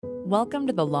Welcome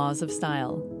to The Laws of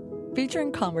Style,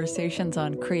 featuring conversations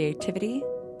on creativity,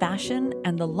 fashion,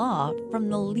 and the law from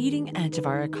the leading edge of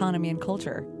our economy and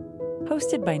culture.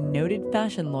 Hosted by noted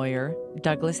fashion lawyer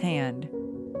Douglas Hand.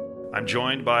 I'm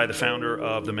joined by the founder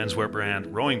of the menswear brand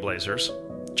Rowing Blazers,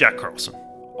 Jack Carlson.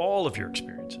 All of your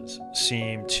experiences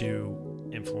seem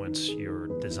to influence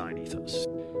your design ethos.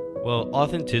 Well,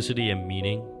 authenticity and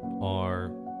meaning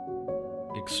are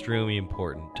extremely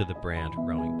important to the brand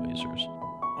Rowing Blazers.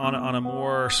 On a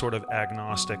more sort of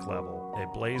agnostic level, a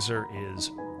blazer is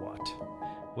what?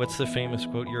 What's the famous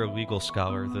quote? You're a legal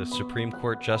scholar. The Supreme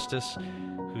Court Justice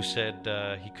who said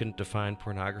he couldn't define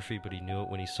pornography, but he knew it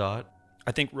when he saw it.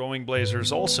 I think Rowing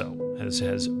Blazers also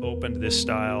has opened this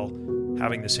style,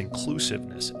 having this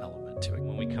inclusiveness element to it.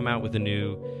 When we come out with a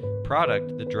new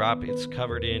product, the drop, it's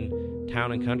covered in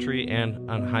Town and Country and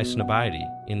on High Snobiety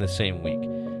in the same week.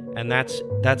 And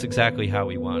that's exactly how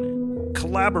we want it.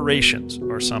 Collaborations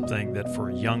are something that for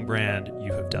a young brand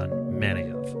you have done many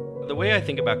of. The way I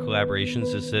think about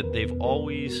collaborations is that they've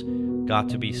always got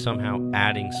to be somehow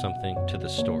adding something to the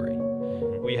story.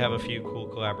 We have a few cool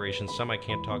collaborations. Some I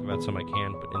can't talk about, some I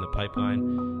can, but in the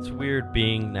pipeline. It's weird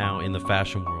being now in the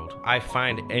fashion world. I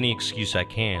find any excuse I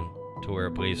can to wear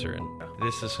a blazer, and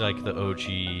this is like the OG,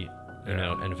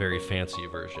 and very fancy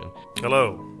version.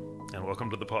 Hello, and welcome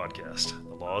to the podcast,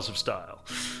 The Laws of Style.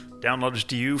 Downloaded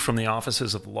to you from the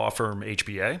offices of the law firm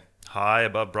HBA, high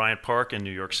above Bryant Park in New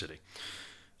York City.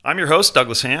 I'm your host,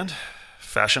 Douglas Hand,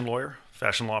 fashion lawyer,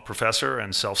 fashion law professor,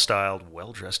 and self-styled,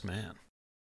 well-dressed man.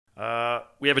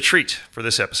 We have a treat for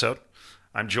this episode.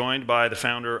 I'm joined by the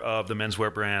founder of the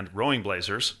menswear brand Rowing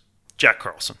Blazers, Jack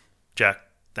Carlson. Jack,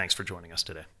 thanks for joining us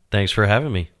today. Thanks for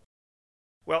having me.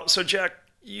 Well, so Jack,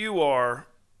 you are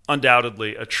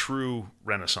undoubtedly a true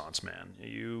Renaissance man.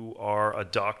 You are a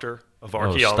doctor of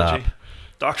archaeology. Stop.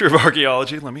 Doctor of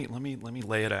archaeology. Let me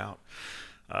lay it out.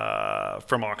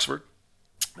 From Oxford.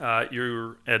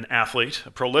 You're an athlete,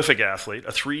 a prolific athlete,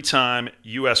 a 3-time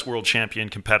U.S. world champion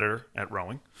competitor at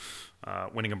rowing,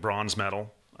 winning a bronze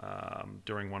medal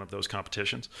during one of those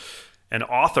competitions. An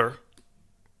author,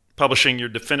 publishing your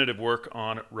definitive work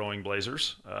on Rowing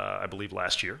Blazers, I believe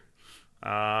last year.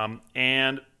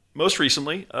 And most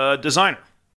recently, a designer.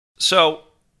 So,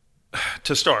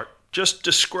 to start, just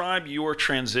describe your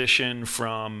transition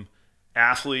from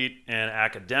athlete and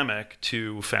academic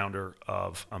to founder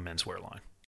of a menswear line.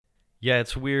 Yeah,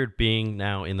 it's weird being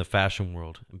now in the fashion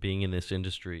world, being in this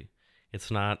industry. It's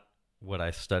not what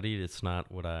I studied. It's not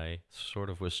what I sort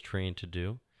of was trained to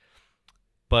do.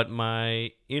 But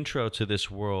my intro to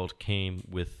this world came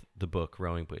with the book,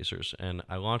 Rowing Blazers. And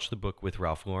I launched the book with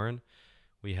Ralph Lauren.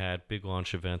 We had big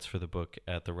launch events for the book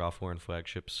at the Ralph Lauren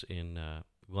flagships in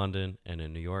London and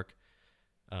in New York,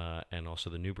 and also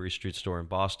the Newbury Street store in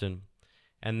Boston.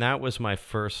 And that was my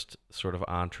first sort of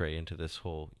entree into this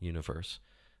whole universe.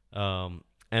 And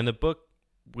the book,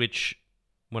 which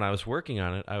when I was working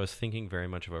on it, I was thinking very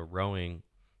much of a rowing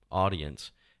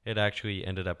audience. It actually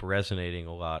ended up resonating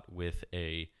a lot with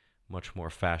a much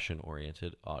more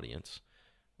fashion-oriented audience.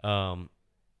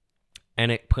 And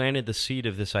it planted the seed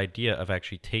of this idea of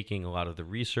actually taking a lot of the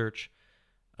research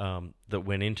that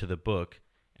went into the book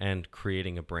and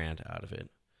creating a brand out of it.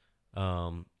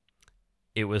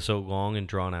 It was a long and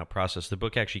drawn-out process. The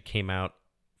book actually came out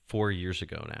 4 years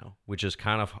ago now, which is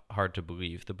kind of hard to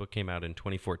believe. The book came out in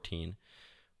 2014.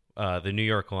 The New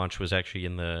York launch was actually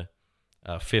in the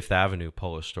Fifth Avenue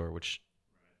Polo store, which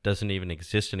doesn't even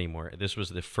exist anymore. This was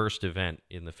the first event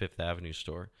in the Fifth Avenue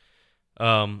store.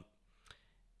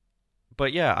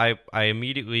 But yeah, I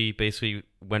immediately basically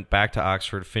went back to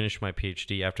Oxford, finished my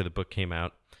PhD after the book came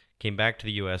out, came back to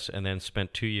the U.S., and then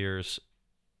spent 2 years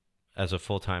as a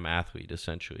full-time athlete,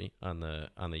 essentially, on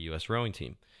the U.S. rowing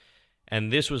team.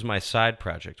 And this was my side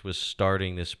project, was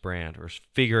starting this brand, or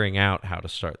figuring out how to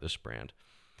start this brand.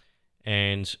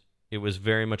 And it was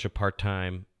very much a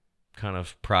part-time kind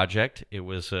of project. It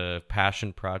was a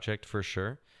passion project for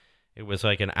sure. It was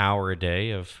like an hour a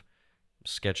day of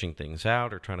sketching things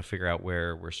out or trying to figure out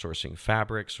where we're sourcing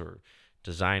fabrics or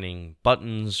designing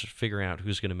buttons, figuring out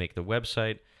who's going to make the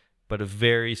website, but a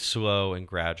very slow and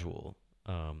gradual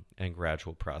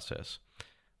process.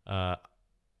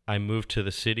 I moved to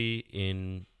the city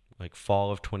in like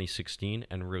fall of 2016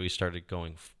 and really started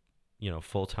going,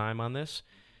 full time on this.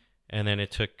 And then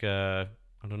it took,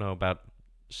 about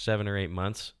 7 or 8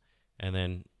 months. And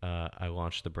then I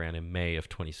launched the brand in May of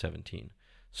 2017.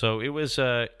 So it was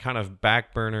a kind of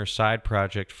back burner side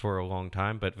project for a long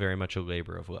time, but very much a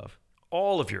labor of love.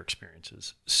 All of your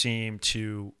experiences seem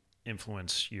to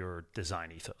influence your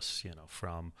design ethos,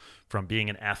 from being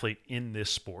an athlete in this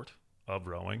sport of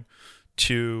rowing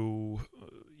to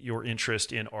your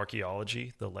interest in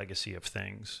archaeology, the legacy of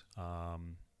things,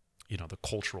 the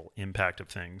cultural impact of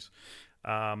things.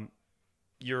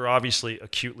 You're obviously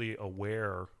acutely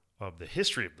aware of the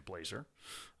history of the Blazer.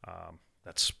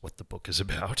 That's what the book is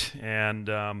about. And,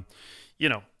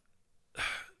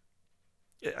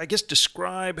 I guess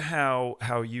describe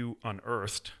how you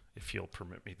unearthed, if you'll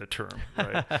permit me the term,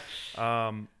 right?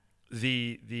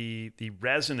 The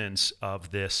resonance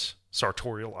of this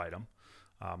sartorial item,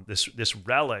 this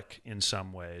relic in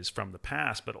some ways from the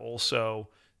past, but also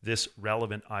this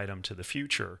relevant item to the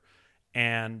future,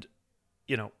 and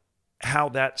how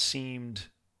that seemed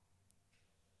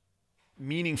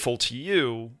meaningful to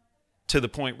you to the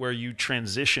point where you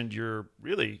transitioned your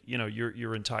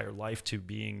entire life to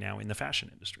being now in the fashion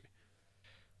industry.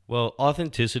 Well,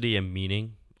 authenticity and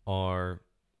meaning are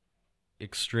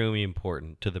extremely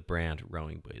important to the brand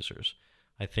Rowing Blazers.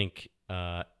 I think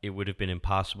it would have been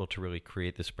impossible to really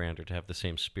create this brand or to have the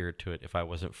same spirit to it if I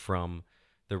wasn't from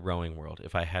the rowing world,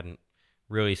 if I hadn't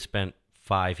really spent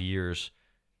 5 years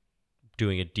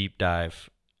doing a deep dive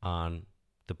on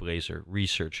the Blazer,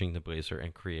 researching the Blazer,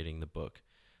 and creating the book.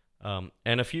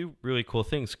 And a few really cool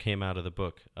things came out of the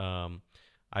book.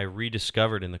 I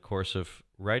rediscovered in the course of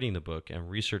writing the book and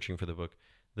researching for the book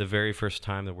the very first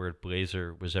time the word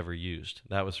Blazer was ever used.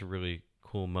 That was a really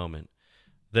cool moment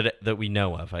that we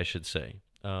know of, I should say.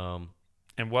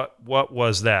 And what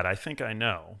was that? I think I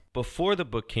know. Before the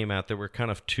book came out, there were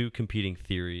kind of two competing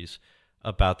theories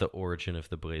about the origin of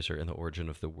the Blazer and the origin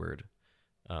of the word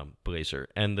Blazer.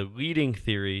 And the leading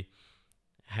theory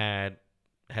had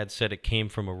said it came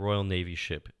from a Royal Navy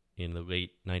ship in the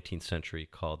late 19th century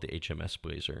called the HMS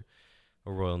Blazer,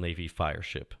 a Royal Navy fire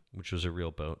ship, which was a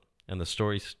real boat. And the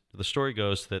story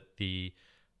goes that the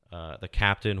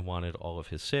captain wanted all of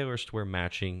his sailors to wear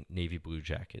matching navy blue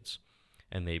jackets,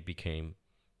 and they became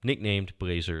nicknamed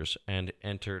Blazers and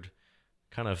entered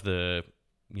kind of the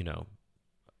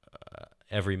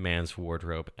every man's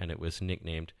wardrobe, and it was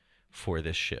nicknamed for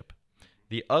this ship.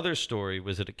 The other story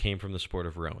was that it came from the sport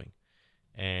of rowing,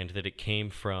 and that it came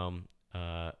from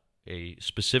a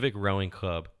specific rowing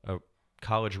club, a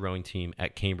college rowing team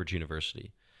at Cambridge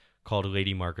University called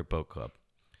Lady Margaret Boat Club.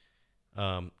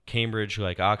 Cambridge,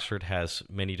 like Oxford, has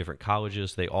many different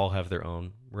colleges. They all have their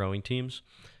own rowing teams.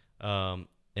 And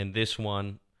this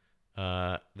one,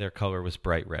 their color was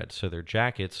bright red. So their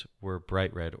jackets were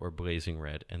bright red or blazing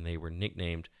red, and they were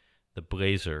nicknamed the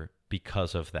Blazer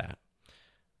because of that.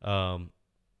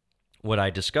 What I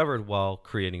discovered while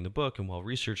creating the book and while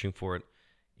researching for it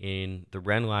in the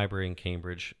Wren Library in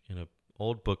Cambridge, in an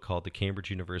old book called the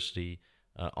Cambridge University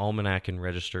Almanac and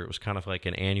Register. It was kind of like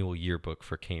an annual yearbook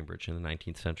for Cambridge in the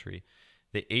 19th century.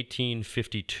 The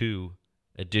 1852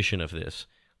 edition of this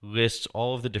lists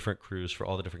all of the different crews for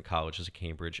all the different colleges at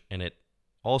Cambridge, and it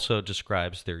also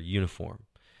describes their uniform.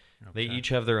 Okay. They each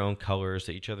have their own colors.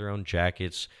 They each have their own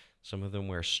jackets. Some of them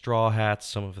wear straw hats.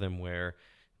 Some of them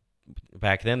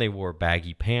back then they wore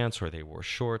baggy pants, or they wore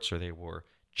shorts, or they wore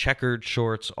checkered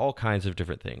shorts, all kinds of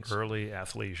different things. Early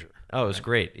athleisure. Oh, it was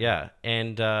great, yeah.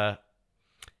 And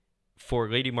for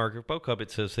Lady Margaret Boat Club, it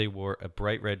says they wore a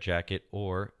bright red jacket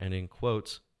or, and in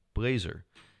quotes, blazer.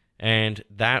 And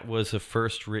that was the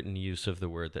first written use of the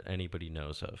word that anybody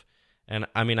knows of. And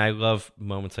I mean, I love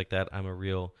moments like that. I'm a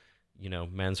real,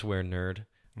 menswear nerd.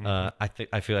 Mm-hmm.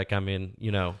 I feel like I'm in,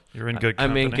 you're in good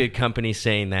company. I'm in good company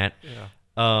saying that.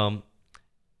 Yeah.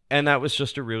 And that was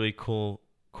just a really cool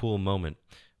moment.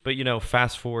 But,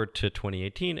 fast forward to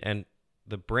 2018 and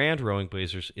the brand Rowing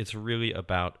Blazers, it's really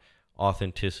about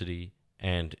authenticity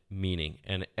and meaning.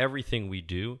 And everything we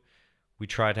do, we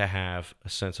try to have a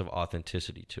sense of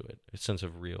authenticity to it, a sense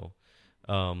of real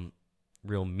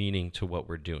meaning to what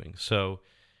we're doing. So,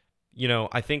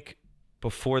 I think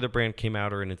before the brand came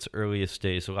out or in its earliest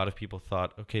days, a lot of people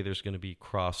thought, okay, there's going to be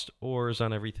crossed oars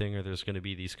on everything, or there's going to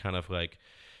be these kind of like,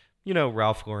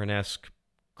 Ralph Lauren-esque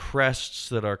crests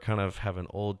that are kind of have an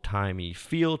old-timey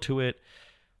feel to it.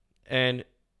 And,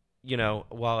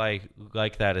 while I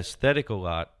like that aesthetic a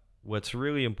lot, what's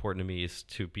really important to me is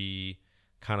to be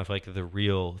kind of like the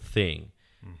real thing.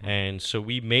 Mm-hmm. And so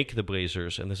we make the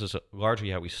Blazers, and this is largely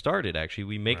how we started, actually.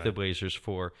 We make the Blazers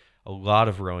for a lot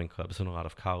of rowing clubs and a lot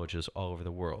of colleges all over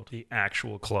the world. The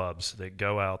actual clubs that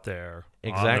go out there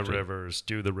on the rivers,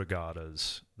 do the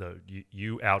regattas.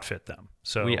 You outfit them.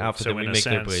 So we outfit them. We make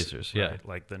their Blazers. Yeah,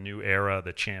 like the New Era,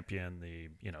 the Champion, the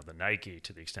Nike.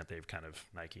 To the extent they've kind of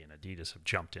Nike and Adidas have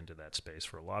jumped into that space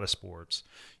for a lot of sports.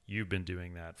 You've been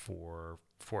doing that for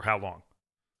how long?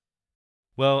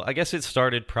 Well, I guess it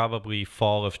started probably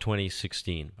fall of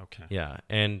 2016. Okay. Yeah,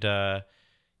 and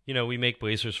we make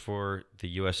Blazers for the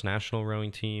U.S. national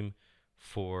rowing team,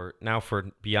 for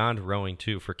beyond rowing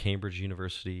too, for Cambridge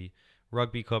University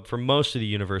Rugby Club, for most of the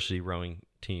university rowing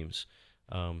teams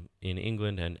in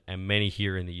England and many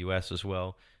here in the U.S. as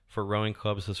well, for rowing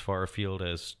clubs as far afield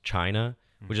as China,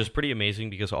 which is pretty amazing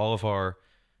because all of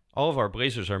our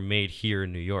blazers are made here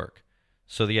in New York.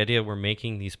 So the idea we're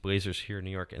making these blazers here in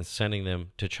New York and sending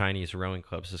them to Chinese rowing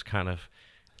clubs is kind of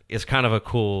a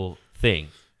cool thing.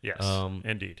 Yes,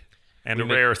 indeed. And a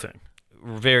rare thing.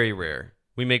 Very rare.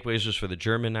 We make blazers for the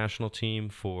German national team,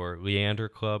 for Leander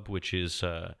Club, which is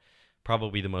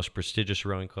probably the most prestigious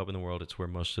rowing club in the world. It's where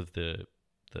most of the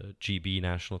GB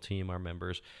national team are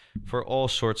members, for all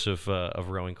sorts of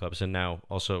rowing clubs, and now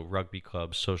also rugby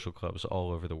clubs, social clubs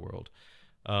all over the world.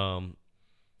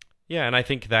 Yeah, and I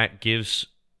think that gives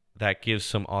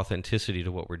some authenticity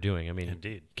to what we're doing. I mean,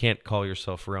 indeed, can't call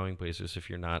yourself rowing blazers if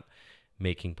you're not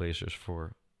making blazers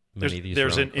for many of these.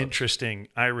 There's an clubs. Interesting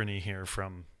irony here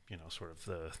from sort of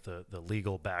the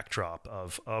legal backdrop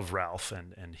of Ralph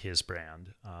and his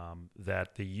brand,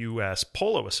 that the U.S.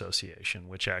 Polo Association,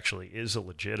 which actually is a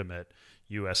legitimate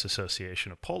U.S.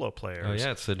 Association of Polo Players. Oh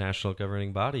yeah, it's the national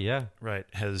governing body. Yeah, right.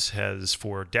 Has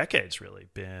for decades really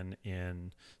been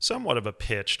in somewhat of a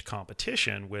pitched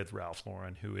competition with Ralph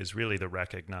Lauren, who is really the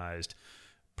recognized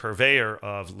purveyor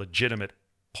of legitimate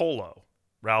polo.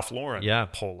 Ralph Lauren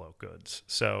polo goods.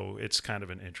 So it's kind of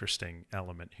an interesting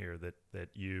element here that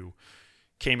you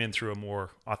came in through a more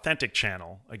authentic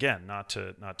channel. Again, not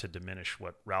to diminish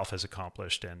what Ralph has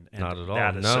accomplished and not at all.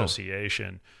 That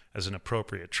association as an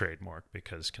appropriate trademark,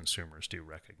 because consumers do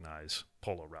recognize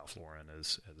Polo Ralph Lauren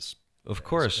as of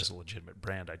course as a legitimate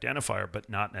brand identifier, but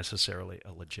not necessarily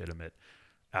a legitimate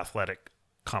athletic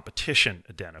competition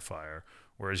identifier.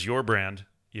 Whereas your brand,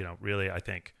 really I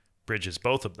think bridges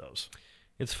both of those.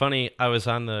 It's funny, I was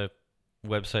on the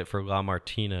website for La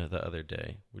Martina the other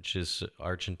day, which is an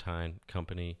Argentine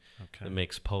company that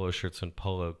makes polo shirts and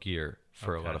polo gear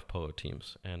for a lot of polo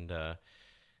teams. And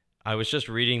I was just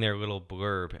reading their little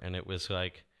blurb, and it was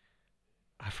like,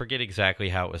 I forget exactly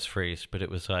how it was phrased, but it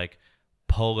was like,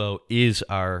 polo is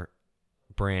our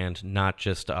brand, not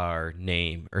just our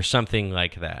name, or something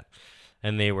like that.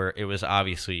 And it was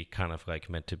obviously kind of like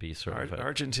meant to be sort of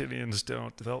Argentinians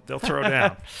they'll throw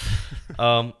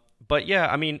down. But yeah,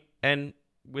 I mean, and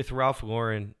with Ralph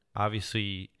Lauren,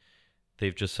 obviously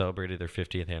they've just celebrated their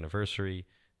 50th anniversary.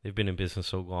 They've been in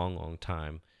business a long, long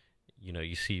time.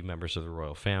 You see members of the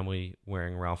royal family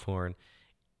wearing Ralph Lauren.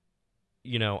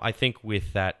 I think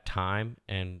with that time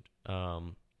and,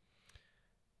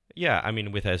 yeah, I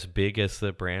mean, with as big as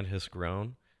the brand has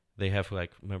grown, they have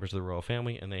like members of the royal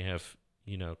family, and they have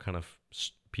kind of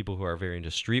people who are very into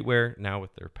streetwear now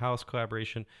with their Palace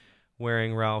collaboration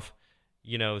wearing Ralph.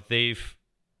 They've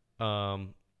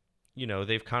kind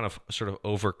of sort of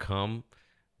overcome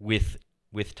with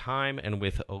time and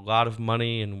with a lot of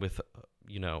money and with,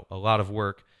 a lot of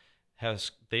work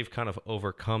they've kind of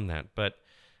overcome that. But,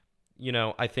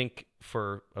 I think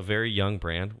for a very young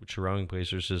brand, which Rowing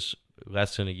Blazers is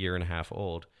less than a year and a half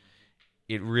old,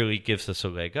 it really gives us a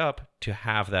leg up to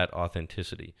have that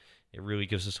authenticity. It really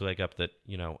gives us a leg up that,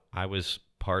 I was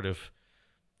part of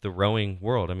the rowing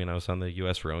world. I mean, I was on the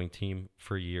U.S. rowing team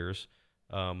for years.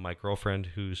 My girlfriend,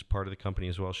 who's part of the company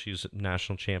as well, she's a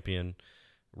national champion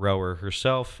rower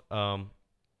herself. And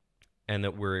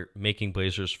that we're making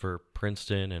blazers for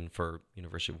Princeton and for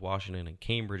University of Washington and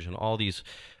Cambridge and all these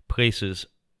places.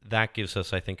 That gives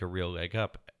us, I think, a real leg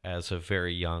up as a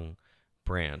very young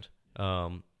brand.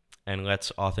 And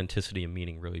lets authenticity and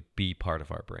meaning really be part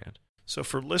of our brand. So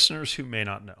for listeners who may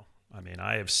not know, I mean,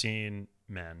 I have seen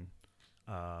men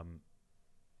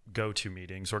go to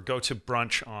meetings or go to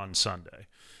brunch on Sunday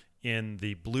in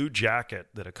the blue jacket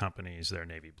that accompanies their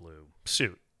navy blue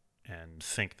suit and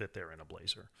think that they're in a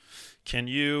blazer. Can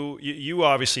you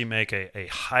obviously make a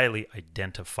highly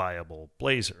identifiable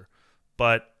blazer,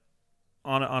 but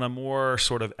on a more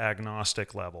sort of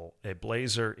agnostic level, a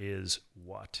blazer is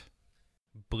what?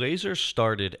 Blazer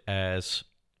started as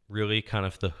really kind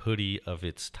of the hoodie of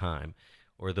its time,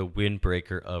 or the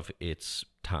windbreaker of its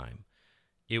time.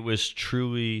 It was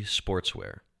truly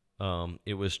sportswear.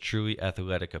 It was truly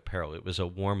athletic apparel. It was a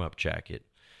warm-up jacket.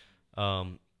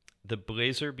 The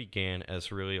blazer began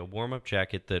as really a warm-up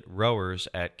jacket that rowers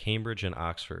at Cambridge and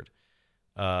Oxford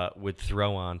would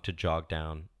throw on to jog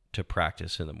down to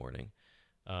practice in the morning.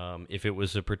 If it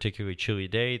was a particularly chilly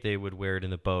day, they would wear it in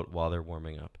the boat while they're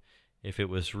warming up. If it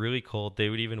was really cold, they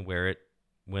would even wear it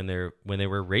when they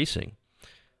were racing.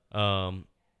 And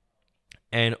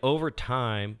over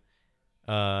time,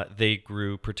 they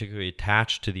grew particularly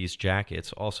attached to these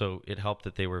jackets. Also, it helped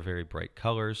that they were very bright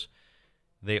colors.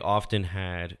 They often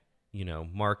had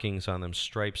markings on them,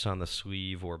 stripes on the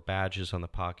sleeve or badges on the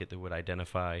pocket that would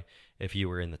identify if you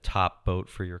were in the top boat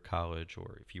for your college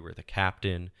or if you were the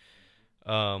captain.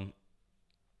 And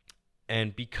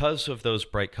because of those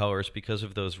bright colors, because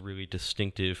of those really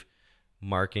distinctive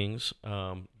markings,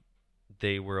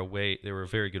 they were a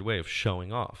very good way of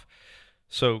showing off.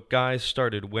 So guys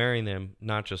started wearing them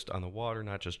not just on the water,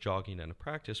 not just jogging into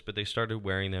practice, but they started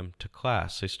wearing them to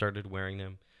class. They started wearing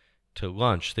them to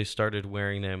lunch. They started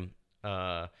wearing them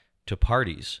to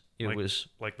parties. It was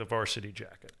like the varsity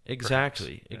jacket.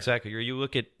 Exactly. Or you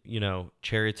look at,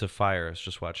 Chariots of Fire. I was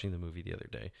just watching the movie the other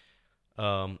day.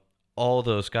 All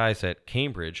those guys at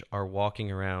Cambridge are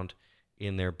walking around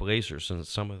in their blazers, and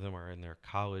some of them are in their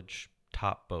college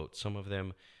top boat. Some of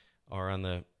them are on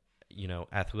the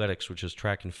athletics, which is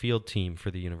track and field team for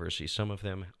the university. Some of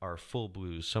them are full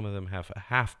blues. Some of them have a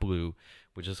half blue,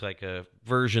 which is like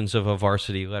versions of a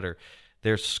varsity letter.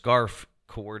 Their scarf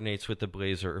coordinates with the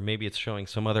blazer, or maybe it's showing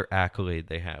some other accolade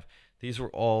they have. These were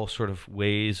all sort of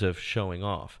ways of showing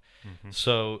off. Mm-hmm.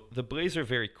 So the blazer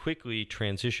very quickly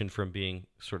transitioned from being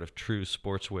sort of true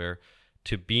sportswear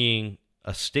to being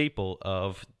a staple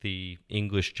of the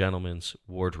English gentleman's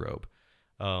wardrobe.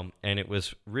 And it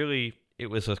was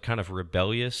a kind of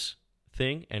rebellious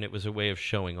thing, and it was a way of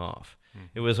showing off. Mm-hmm.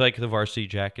 It was like the varsity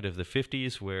jacket of the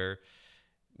 50s where,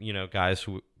 guys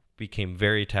became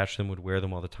very attached to them, would wear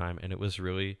them all the time, and it was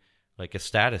really like a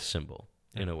status symbol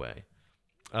in a way.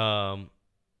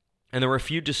 And there were a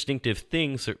few distinctive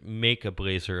things that make a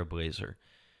blazer.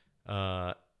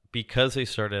 Because they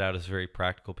started out as a very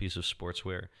practical piece of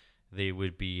sportswear, they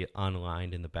would be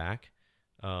unlined in the back.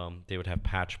 They would have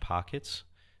patch pockets.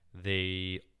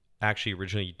 They actually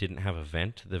originally didn't have a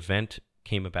vent. The vent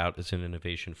came about as an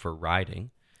innovation for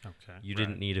riding. Okay, you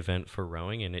didn't need a vent for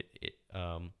rowing, and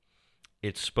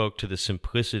it spoke to the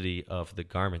simplicity of the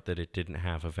garment that it didn't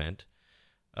have a vent.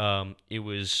 It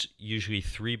was usually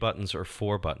 3 buttons or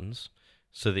 4 buttons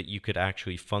so that you could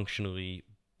actually functionally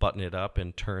button it up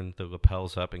and turn the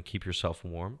lapels up and keep yourself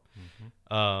warm.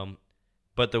 Mm-hmm.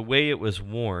 But the way it was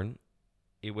worn,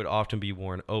 it would often be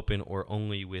worn open or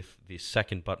only with the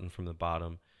second button from the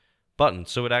bottom button.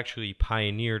 So it actually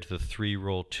pioneered the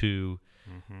 3-roll 2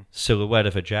 silhouette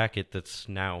of a jacket that's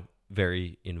now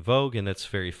very in vogue and that's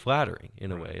very flattering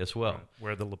in a way as well. Right.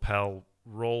 Where the lapel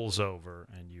rolls over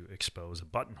and you expose a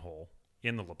buttonhole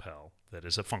in the lapel that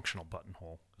is a functional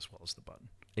buttonhole as well as the button.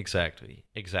 Exactly.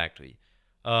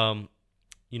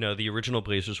 The original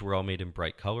blazers were all made in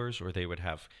bright colors, or they would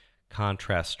have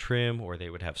contrast trim, or they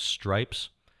would have stripes.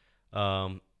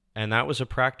 And that was a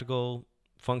practical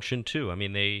function too. I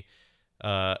mean, they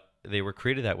were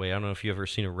created that way. I don't know if you've ever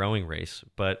seen a rowing race,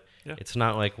 but it's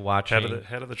not like watching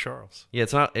head of the Charles. Yeah,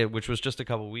 it's not, which was just a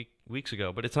couple weeks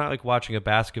ago, but it's not like watching a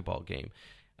basketball game.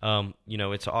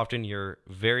 It's often you're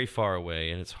very far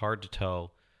away, and it's hard to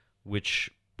tell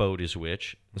which boat is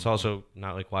which. It's also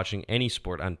not like watching any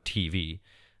sport on TV.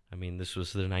 I mean, this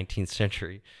was the 19th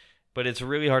century, but it's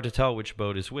really hard to tell which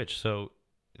boat is which. So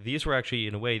these were actually,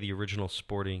 in a way, the original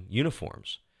sporting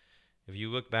uniforms. If you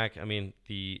look back, I mean,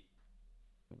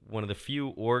 one of the few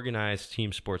organized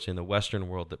team sports in the Western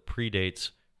world that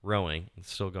predates rowing,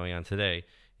 it's still going on today,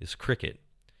 is cricket.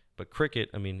 But cricket,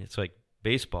 I mean, it's like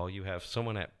baseball. You have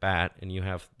someone at bat, and you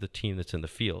have the team that's in the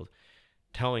field.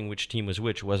 Telling which team was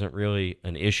which wasn't really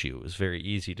an issue. It was very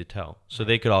easy to tell. So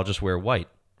they could all just wear white,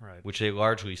 which they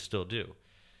largely still do.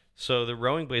 So the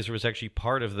rowing blazer was actually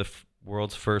part of the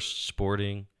world's first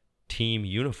sporting team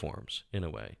uniforms, in a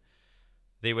way.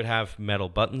 They would have metal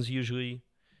buttons usually.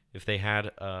 If they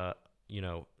had,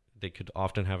 they could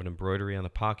often have an embroidery on the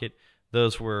pocket.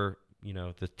 Those were,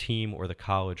 the team or the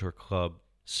college or club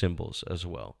symbols as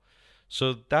well.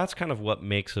 So that's kind of what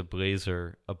makes a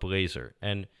blazer a blazer.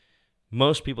 And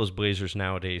most people's blazers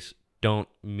nowadays don't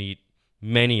meet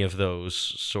many of those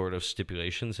sort of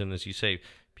stipulations. And as you say,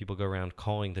 people go around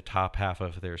calling the top half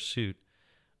of their suit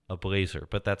a blazer.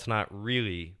 But that's not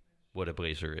really what a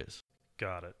blazer is.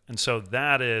 Got it. And so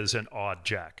that is an odd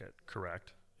jacket,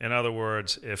 correct? In other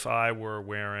words, if I were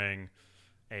wearing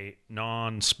a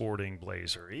non-sporting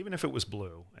blazer, even if it was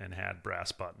blue and had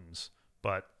brass buttons,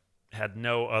 but had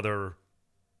no other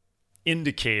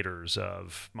indicators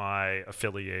of my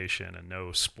affiliation and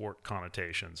no sport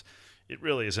connotations, it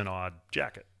really is an odd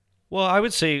jacket. Well, I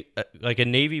would say like a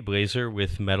navy blazer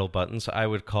with metal buttons, I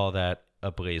would call that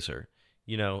a blazer.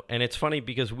 And it's funny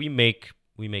because we make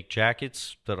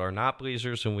jackets that are not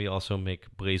blazers, and we also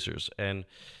make blazers. And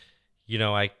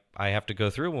I have to go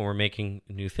through when we're making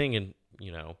a new thing, and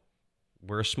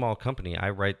we're a small company. I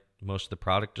write most of the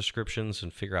product descriptions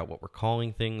and figure out what we're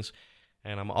calling things.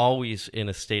 And I'm always in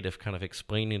a state of kind of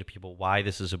explaining to people why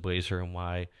this is a blazer and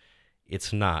why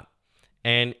it's not.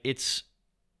 And it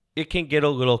can get a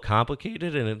little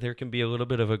complicated, and there can be a little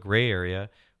bit of a gray area.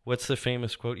 What's the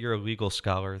famous quote? You're a legal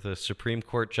scholar. The Supreme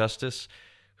Court Justice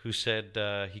who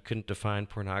said he couldn't define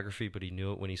pornography, but he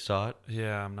knew it when he saw it.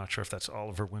 Yeah, I'm not sure if that's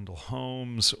Oliver Wendell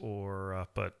Holmes or,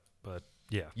 but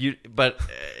yeah.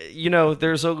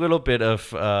 There's a little bit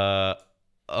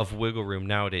of wiggle room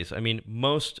nowadays. I mean,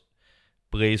 most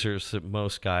blazers that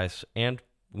most guys and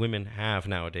women have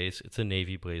nowadays, it's a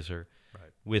navy blazer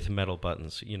with metal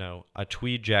buttons. A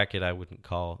tweed jacket I wouldn't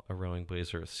call a rowing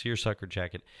blazer. A seersucker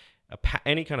jacket,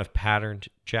 any kind of patterned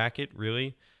jacket,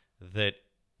 really, that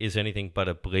is anything but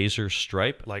a blazer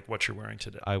stripe. Like what you're wearing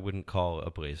today. I wouldn't call a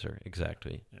blazer,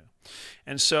 exactly. Yeah.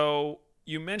 And so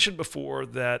you mentioned before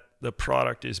that the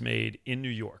product is made in New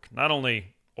York, not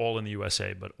only all in the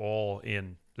USA, but all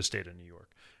in the state of New York.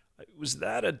 Was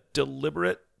that a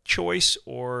deliberate choice,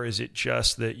 or is it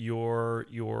just that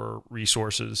your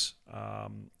resources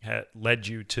had led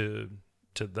you to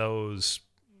those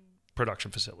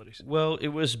production facilities? Well, it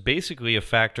was basically a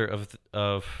factor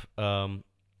of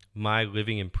my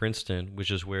living in Princeton,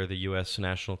 which is where the U.S.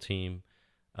 national team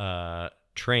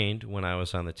trained when I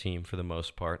was on the team for the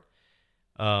most part.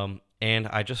 And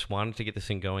I just wanted to get this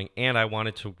thing going, and I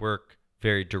wanted to work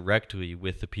very directly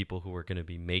with the people who were going to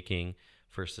be making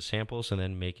first the samples and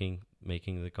then making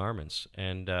the garments.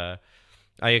 And I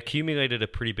accumulated a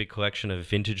pretty big collection of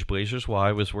vintage blazers while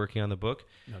I was working on the book.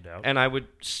 No doubt. And I would,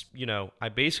 I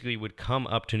basically would come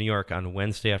up to New York on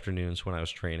Wednesday afternoons when I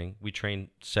was training. We trained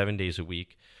 7 days a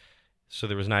week. So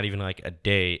there was not even like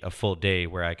a full day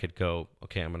where I could go,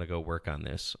 okay, I'm going to go work on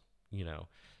this.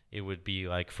 It would be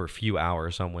like for a few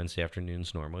hours on Wednesday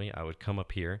afternoons normally. I would come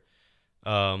up here,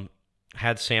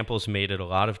 had samples made at a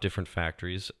lot of different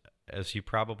factories. As you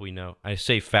probably know, I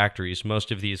say factories.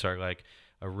 Most of these are like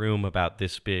a room about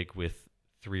this big with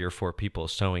 3 or 4 people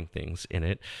sewing things in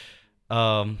it.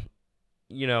 And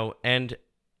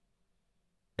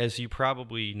as you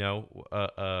probably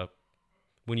know,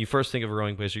 when you first think of a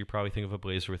rowing blazer, you probably think of a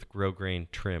blazer with grosgrain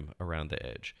trim around the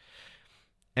edge.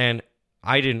 And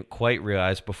I didn't quite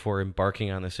realize before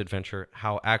embarking on this adventure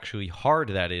how actually hard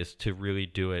that is to really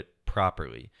do it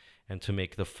properly and to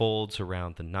make the folds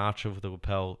around the notch of the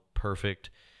lapel perfect.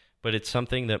 But it's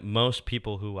something that most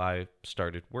people who I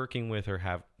started working with or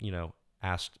have,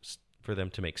 asked for them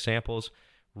to make samples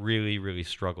really, really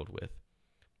struggled with.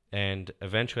 And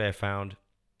eventually I found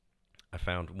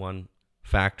one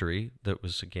factory that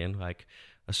was, again, like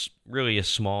really a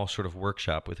small sort of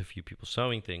workshop with a few people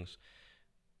sewing things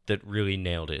that really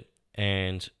nailed it.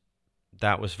 And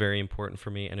that was very important for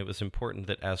me. And it was important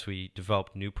that as we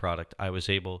developed new product, I was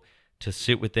able to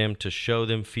sit with them, to show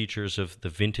them features of the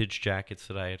vintage jackets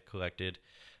that I had collected.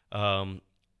 And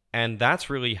that's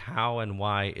really how and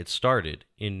why it started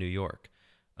in New York.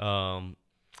 I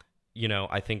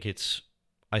think it's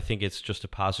just a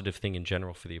positive thing in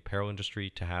general for the apparel industry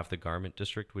to have the garment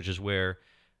district, which is where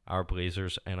our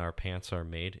blazers and our pants are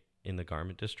made, in the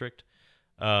garment district.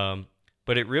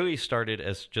 But it really started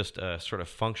as just a sort of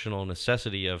functional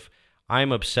necessity of,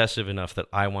 I'm obsessive enough that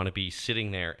I want to be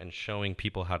sitting there and showing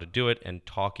people how to do it and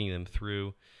talking them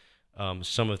through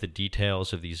some of the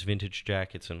details of these vintage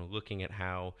jackets and looking at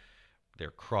how they're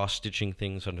cross-stitching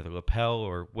things under the lapel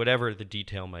or whatever the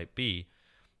detail might be.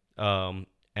 And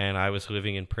I was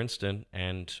living in Princeton,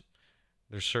 and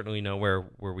there's certainly nowhere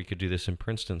where we could do this in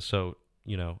Princeton. So,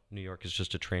 New York is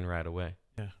just a train ride away.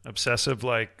 Yeah, obsessive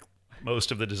like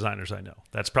most of the designers I know.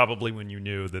 That's probably when you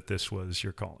knew that this was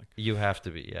your calling. You have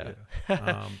to be, yeah.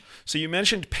 So you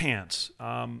mentioned pants.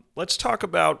 Let's talk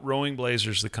about Rowing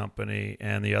Blazers, the company,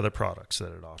 and the other products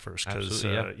that it offers. Because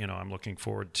I'm looking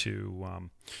forward to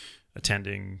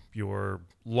attending your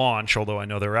launch, although I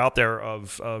know they're out there,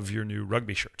 of your new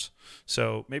rugby shirts.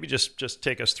 So maybe just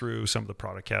take us through some of the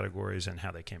product categories and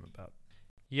how they came about.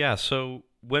 Yeah, so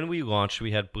when we launched,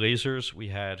 we had blazers, we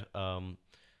had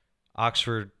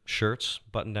Oxford shirts,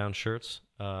 button-down shirts,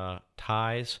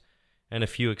 ties, and a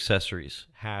few accessories,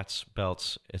 hats,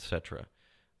 belts, etc.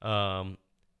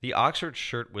 The Oxford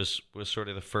shirt was sort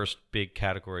of the first big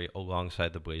category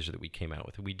alongside the blazer that we came out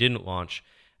with. We didn't launch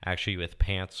actually with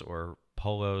pants or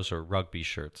polos or rugby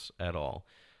shirts at all.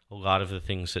 A lot of the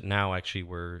things that now actually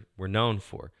we're known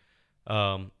for.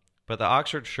 But the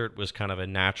Oxford shirt was kind of a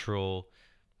natural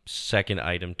second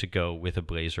item to go with a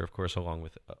blazer, of course, along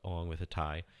with a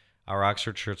tie. Our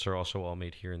Oxford shirts are also all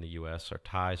made here in the U.S. Our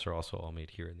ties are also all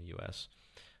made here in the U.S.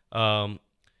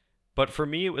 But for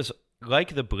me, it was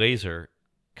like the blazer,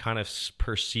 kind of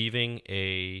perceiving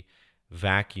a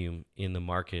vacuum in the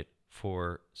market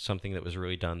for something that was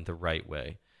really done the right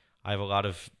way. I have a lot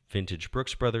of vintage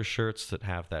Brooks Brothers shirts that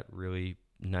have that really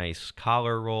nice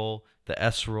collar roll, the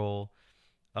S roll.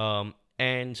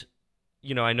 And,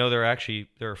 I know there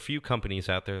are a few companies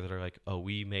out there that are like, oh,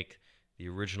 we make the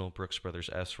original Brooks Brothers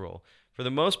S roll. For the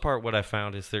most part, what I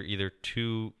found is they're either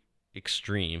too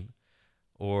extreme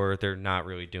or they're not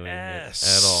really doing it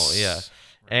at all. Yeah.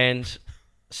 And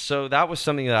so that was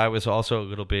something that I was also a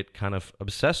little bit kind of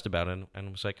obsessed about, and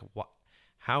was like,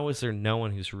 how is there no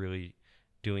one who's really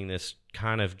doing this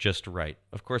kind of just right?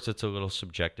 Of course, it's a little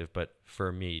subjective, but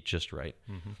for me, just right.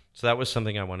 Mm-hmm. So that was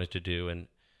something I wanted to do. And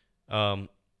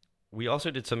we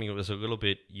also did something that was a little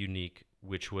bit unique,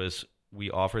 which was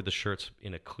we offered the shirts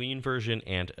in a clean version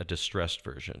and a distressed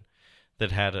version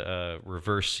that had a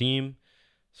reverse seam.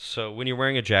 So when you're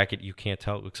wearing a jacket, you can't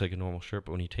tell it looks like a normal shirt,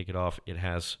 but when you take it off, it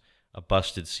has a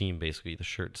busted seam, basically. The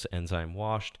shirt's enzyme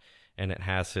washed, and it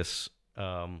has this,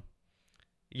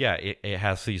 it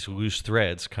has these loose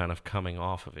threads kind of coming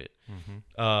off of it.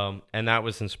 Mm-hmm. And that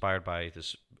was inspired by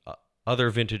this other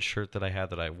vintage shirt that I had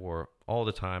that I wore all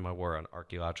the time. I wore on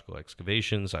archaeological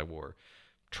excavations. I wore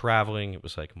traveling. It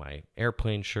was like my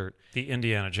airplane shirt. The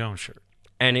Indiana Jones shirt.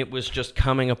 And it was just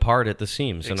coming apart at the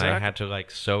seams. Exactly. And I had to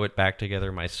sew it back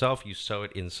together myself. You sew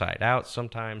it inside out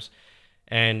sometimes.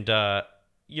 And,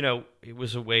 it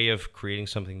was a way of creating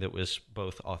something that was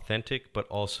both authentic, but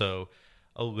also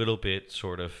a little bit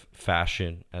sort of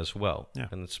fashion as well. Yeah.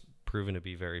 And it's proven to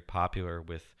be very popular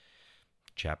with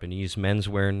Japanese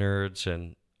menswear nerds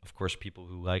and, of course, people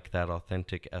who like that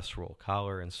authentic S-roll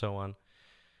collar and so on.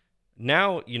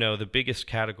 Now, the biggest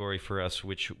category for us,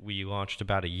 which we launched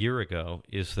about a year ago,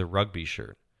 is the rugby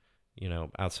shirt,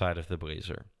 outside of the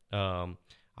blazer. I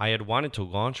had wanted to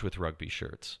launch with rugby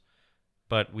shirts,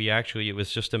 but it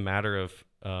was just a matter of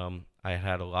I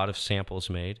had a lot of samples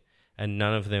made, and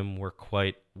none of them were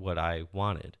quite what I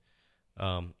wanted.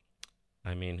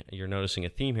 You're noticing a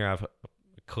theme here. I have a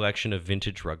collection of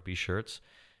vintage rugby shirts.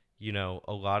 A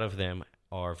lot of them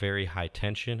are very high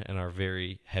tension and are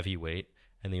very heavyweight.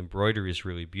 And the embroidery is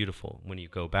really beautiful. When you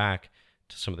go back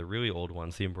to some of the really old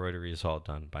ones, the embroidery is all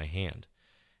done by hand.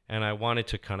 And I wanted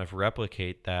to kind of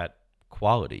replicate that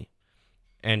quality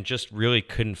and just really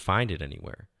couldn't find it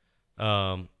anywhere.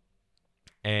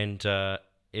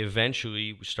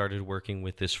 Eventually we started working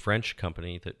with this French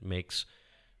company that makes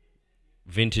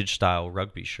vintage style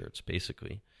rugby shirts,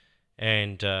 basically.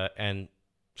 And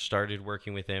started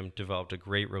working with them, developed a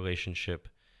great relationship,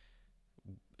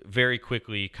 very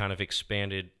quickly kind of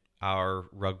expanded our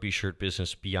rugby shirt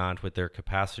business beyond what their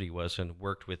capacity was, and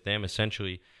worked with them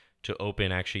essentially to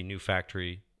open actually new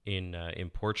factory in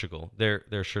Portugal.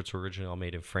 Their shirts were originally all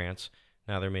made in France.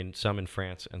 Now they're made some in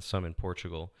France and some in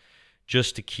Portugal,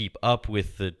 just to keep up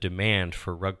with the demand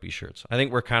for rugby shirts. I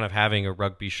think we're kind of having a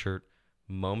rugby shirt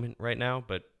moment right now,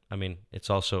 but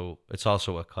it's also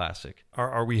a classic.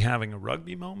 Are we having a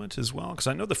rugby moment as well? Because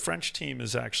I know the French team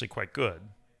is actually quite good,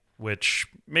 which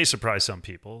may surprise some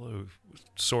people who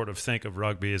sort of think of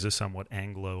rugby as a somewhat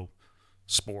Anglo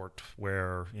sport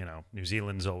where, New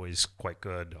Zealand's always quite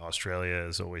good, Australia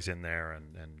is always in there,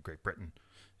 and Great Britain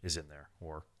is in there.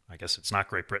 Or I guess it's not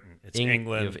Great Britain, it's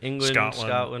England,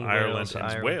 Scotland, Ireland,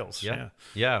 and Wales. Yeah.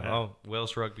 Oh,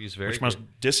 Wales rugby is very Which must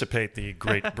dissipate the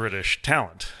great British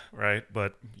talent, right?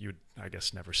 But you'd, I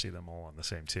guess, never see them all on the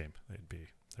same team.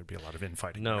 There'd be a lot of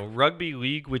infighting. No, Rugby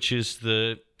League, which is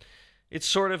it's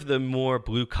sort of the more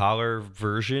blue-collar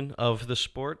version of the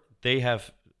sport.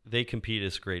 They compete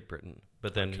as Great Britain.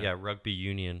 But then, Rugby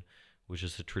Union, which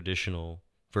is the traditional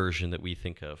version that we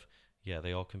think of,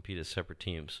 they all compete as separate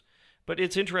teams. But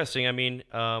it's interesting.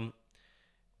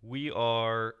 We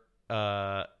are,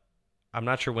 I'm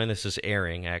not sure when this is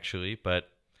airing, actually, but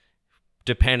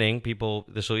depending,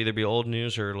 this will either be old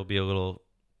news or it'll be a little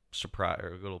surprise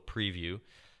or a little preview.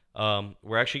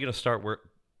 We're actually going to start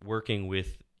working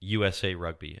with USA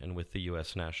Rugby and with the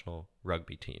U.S. national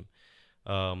rugby team.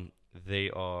 They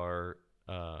are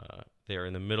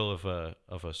in the middle of a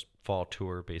fall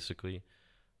tour, basically,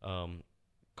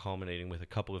 culminating with a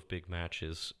couple of big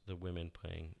matches, the women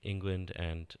playing England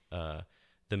and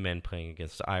the men playing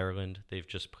against Ireland. They've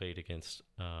just played against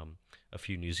a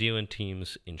few New Zealand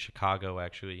teams in Chicago,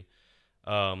 actually.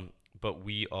 But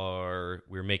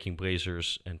we're making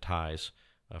blazers and ties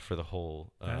for the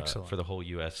whole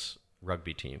U.S.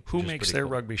 rugby team. Who makes their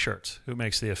rugby shirts? Who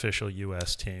makes the official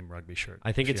U.S. team rugby shirt?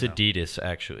 I think it's Adidas,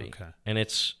 actually. Okay. And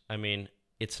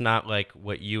it's not like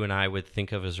what you and I would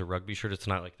think of as a rugby shirt. It's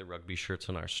not like the rugby shirts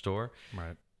in our store.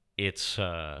 Right. It's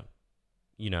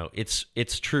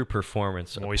it's true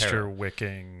performance moisture apparel.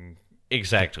 wicking.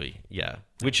 Exactly. Yeah.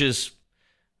 Which is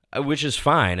which is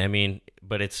fine. I mean,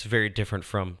 but it's very different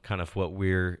from kind of what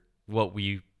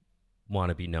we want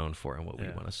to be known for and what we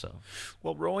want to sell.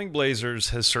 Well, Rowing Blazers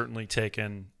has certainly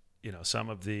taken, some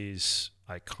of these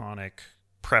iconic,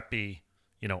 preppy,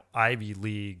 Ivy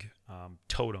League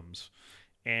totems,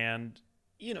 and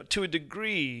to a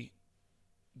degree,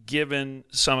 given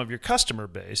some of your customer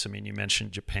base, I mean, you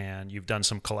mentioned Japan, you've done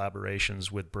some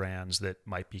collaborations with brands that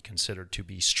might be considered to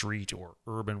be street or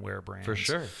urban wear brands. For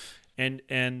sure.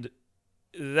 And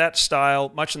that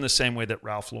style, much in the same way that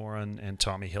Ralph Lauren and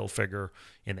Tommy Hilfiger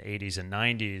in the 80s and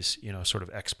 90s, sort of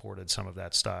exported some of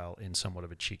that style in somewhat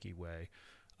of a cheeky way.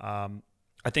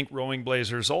 I think Rowing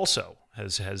Blazers also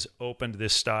has opened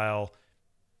this style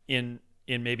in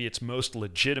maybe its most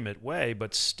legitimate way,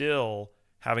 but still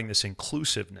having this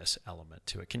inclusiveness element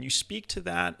to it. Can you speak to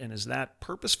that? And is that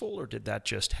purposeful, or did that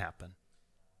just happen?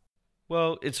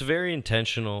 Well, it's very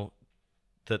intentional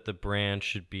that the brand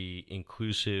should be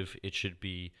inclusive. It should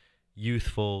be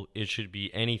youthful. It should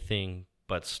be anything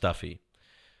but stuffy.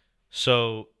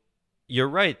 So you're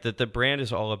right that the brand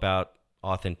is all about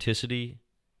authenticity.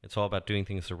 It's all about doing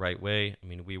things the right way. I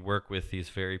mean, we work with these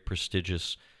very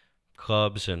prestigious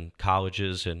clubs and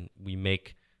colleges, and we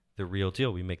make the real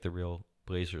deal. We make the real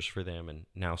blazers for them, and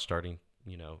now starting,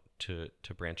 to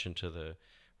branch into the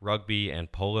rugby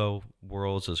and polo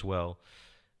worlds as well.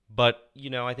 But,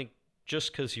 I think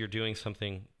just because you're doing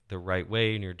something the right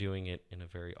way and you're doing it in a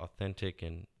very authentic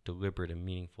and deliberate and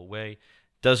meaningful way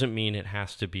doesn't mean it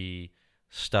has to be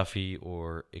stuffy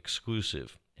or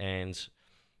exclusive. And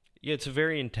yeah, it's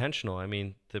very intentional. I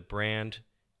mean, the brand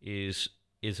is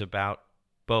about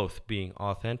both being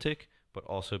authentic but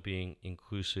also being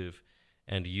inclusive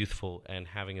and youthful, and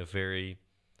having a very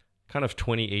kind of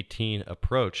 2018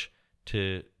 approach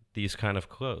to these kind of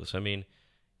clothes. I mean,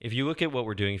 if you look at what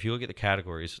we're doing, if you look at the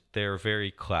categories, they're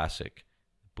very classic.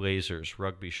 Blazers,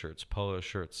 rugby shirts, polo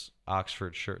shirts,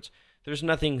 Oxford shirts. There's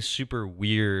nothing super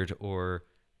weird or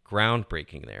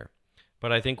groundbreaking there.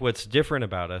 But I think what's different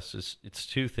about us is it's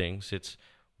two things.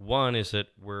 One is that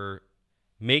we're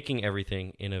making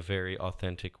everything in a very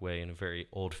authentic way, in a very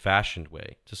old-fashioned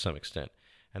way to some extent.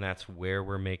 And that's where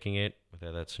we're making it,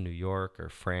 whether that's New York or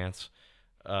France.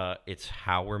 It's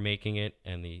how we're making it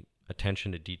and the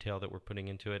attention to detail that we're putting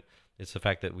into it. It's the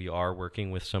fact that we are working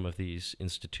with some of these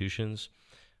institutions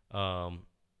in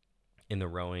the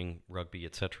rowing, rugby,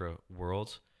 etc.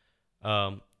 worlds.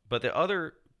 But the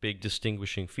other big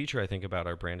distinguishing feature I think about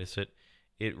our brand is that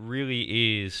it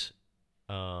really is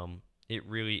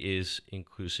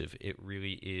inclusive. It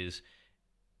really is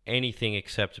anything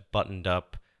except buttoned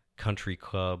up country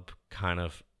club kind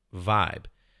of vibe.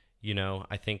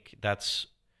 I think that's,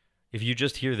 if you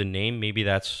just hear the name, maybe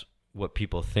that's what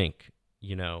people think,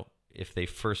 if they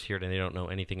first hear it and they don't know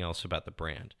anything else about the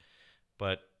brand.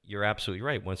 But you're absolutely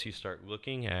right. Once you start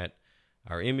looking at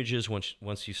our images, once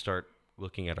you start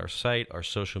looking at our site, our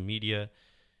social media,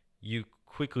 you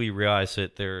quickly realize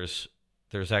that there's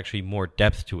actually more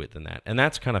depth to it than that. And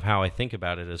that's kind of how I think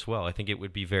about it as well. I think it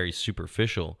would be very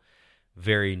superficial,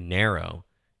 very narrow,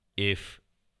 if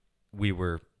we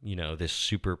were, this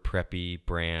super preppy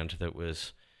brand that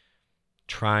was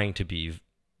trying to be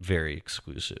very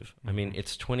exclusive. I mean,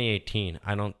 it's 2018.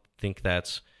 I don't think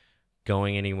that's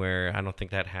going anywhere. I don't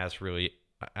think that has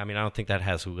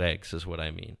legs is what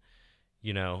I mean,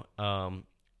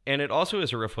 and it also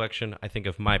is a reflection, I think,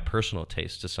 of my personal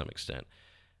taste to some extent.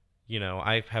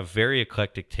 I have very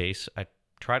eclectic tastes. I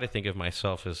try to think of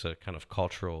myself as a kind of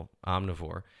cultural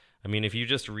omnivore. I mean, if you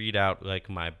just read out like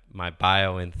my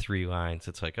bio in 3 lines,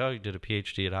 it's like, oh, you did a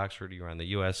PhD at Oxford, you were on the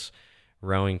U.S.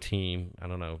 rowing team. I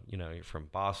don't know, you're from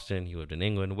Boston, you lived in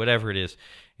England, whatever it is.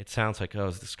 It sounds like,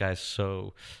 oh, this guy's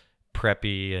so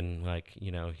preppy and like,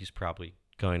 he's probably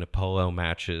going to polo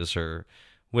matches or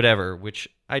whatever, which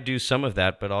I do some of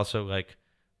that, but also like,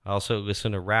 I also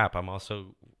listen to rap. I'm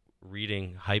also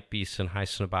reading hype beasts and high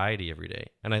snobiety every day.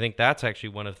 And I think that's actually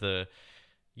one of the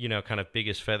kind of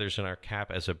biggest feathers in our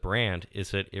cap as a brand,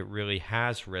 is that it really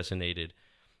has resonated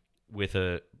with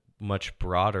a much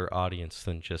broader audience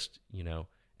than just,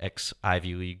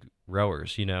 ex-Ivy League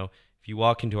rowers. If you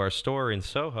walk into our store in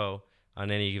Soho on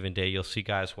any given day, you'll see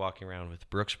guys walking around with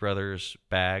Brooks Brothers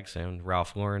bags and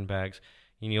Ralph Lauren bags.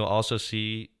 And you'll also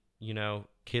see,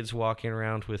 kids walking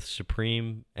around with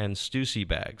Supreme and Stussy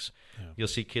bags. Yeah. You'll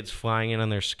see kids flying in on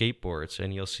their skateboards,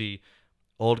 and you'll see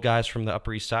old guys from the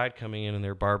Upper East Side coming in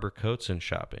their Barber coats and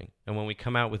shopping. And when we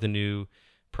come out with a new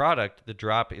product, the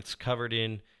drop, it's covered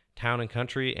in Town and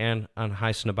Country and on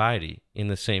high snobiety in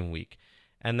the same week.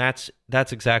 And that's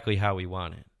exactly how we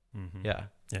want it. Mm-hmm. Yeah.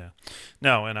 Yeah.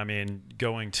 No, and I mean,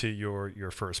 going to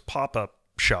your first pop-up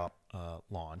shop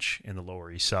launch in the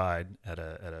Lower East Side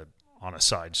on a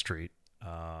side street.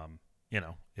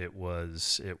 It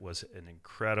was an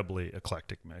incredibly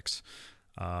eclectic mix,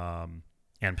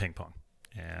 and ping pong,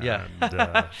 and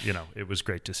it was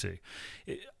great to see.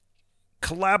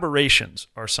 Collaborations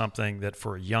are something that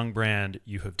for a young brand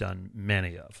you have done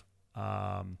many of,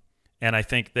 and I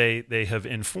think they have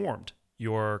informed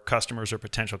your customers or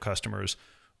potential customers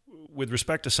with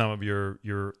respect to some of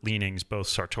your leanings, both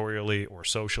sartorially or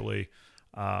socially.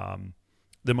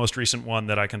 The most recent one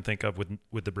that I can think of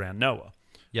with the brand Noah.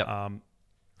 Yeah.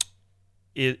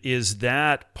 Is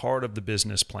that part of the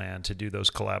business plan to do those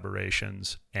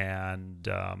collaborations, and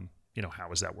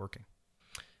how is that working?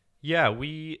 Yeah,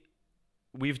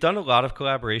 we've done a lot of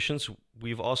collaborations.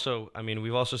 We've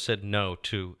also said no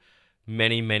to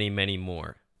many, many, many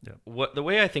more. Yeah. The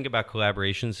way I think about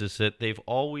collaborations is that they've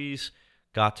always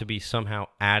got to be somehow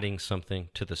adding something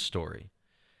to the story.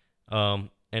 And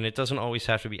it doesn't always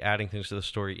have to be adding things to the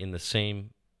story in the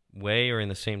same way or in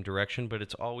the same direction, but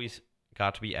it's always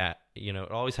got to be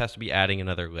it always has to be adding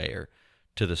another layer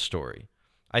to the story.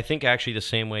 I think actually the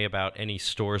same way about any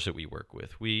stores that we work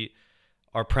with. We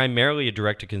are primarily a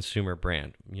direct-to-consumer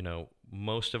brand.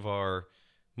 Most of our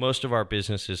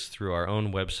business is through our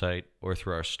own website or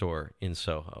through our store in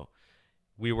Soho.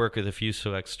 We work with a few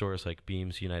select stores like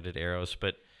Beams, United Arrows,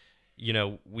 but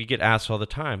we get asked all the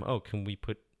time, "Oh, can we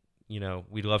put,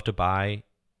 we'd love to buy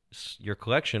your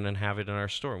collection and have it in our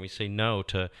store." And we say no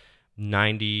to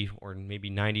 90 or maybe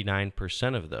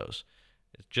 99% of those.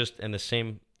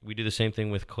 We do the same thing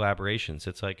with collaborations.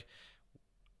 It's like,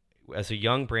 as a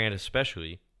young brand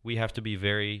especially, we have to be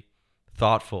very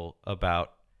thoughtful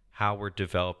about how we're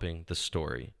developing the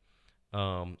story.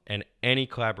 And any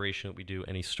collaboration that we do,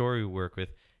 any story we work with,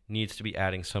 needs to be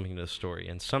adding something to the story.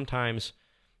 And sometimes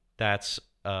that's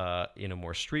in a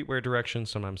more streetwear direction.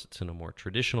 Sometimes it's in a more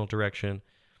traditional direction.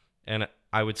 And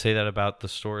I would say that about the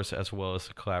stores as well as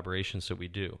the collaborations that we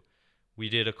do. We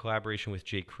did a collaboration with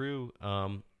J. Crew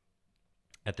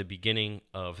at the beginning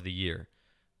of the year,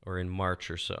 or in March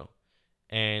or so.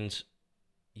 And,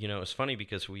 it's funny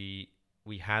because we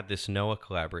had this Noah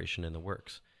collaboration in the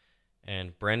works.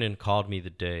 And Brendan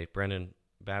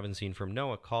Babenzien from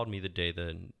Noah called me the day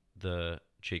the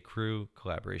J. Crew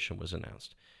collaboration was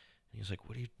announced. And he was like,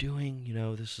 "What are you doing?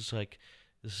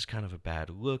 This is kind of a bad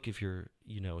look if you're,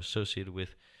 associated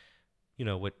with,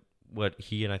 what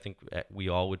he and I think we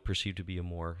all would perceive to be a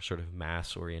more sort of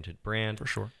mass-oriented brand." For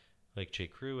sure. Like J.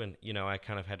 Crew. And, I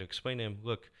kind of had to explain to him,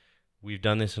 look, we've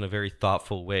done this in a very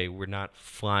thoughtful way. We're not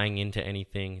flying into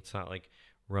anything. It's not like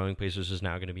Rowing Placers is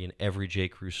now going to be in every J.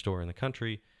 Crew store in the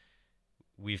country.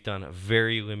 We've done a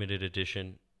very limited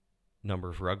edition number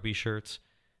of rugby shirts.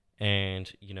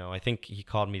 And, I think he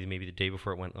called me maybe the day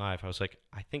before it went live. I was like,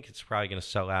 I think it's probably going to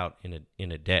sell out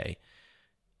in a day.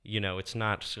 It's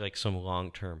not like some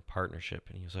long-term partnership.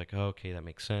 And he was like, "Oh, okay, that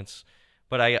makes sense."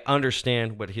 But I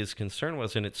understand what his concern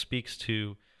was, and it speaks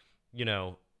to,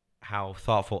 how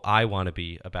thoughtful I want to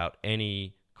be about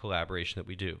any collaboration that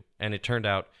we do. And it turned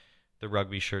out the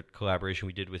rugby shirt collaboration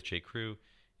we did with J. Crew,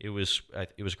 it was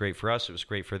great for us, it was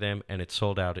great for them, and it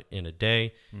sold out in a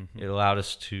day. Mm-hmm. It allowed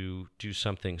us to do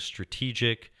something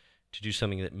strategic, to do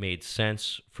something that made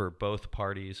sense for both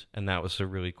parties, and that was a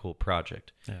really cool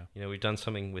project. Yeah. We've done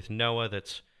something with Noah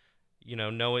that's,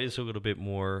 Noah is a little bit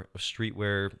more a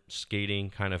streetwear skating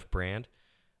kind of brand,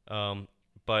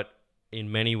 but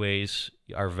in many ways,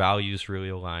 our values really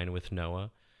align with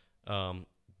Noah.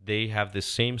 They have this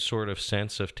same sort of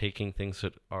sense of taking things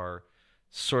that are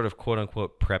sort of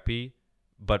quote-unquote preppy,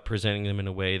 but presenting them in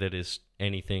a way that is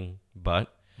anything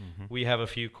but. Mm-hmm. We have a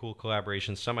few cool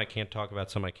collaborations. Some I can't talk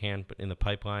about, some I can, but in the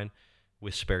pipeline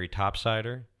with Sperry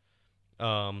Topsider.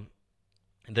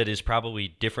 That is probably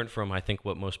different from, I think,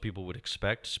 what most people would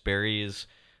expect. Sperry is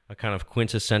a kind of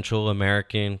quintessential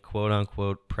American,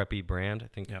 quote-unquote, preppy brand. I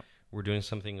think we're doing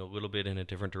something a little bit in a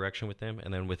different direction with them.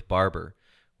 And then with Barber,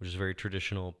 which is a very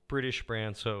traditional British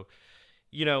brand. So,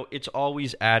 it's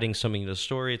always adding something to the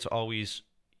story. It's always,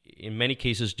 in many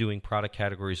cases, doing product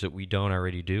categories that we don't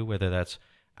already do, whether that's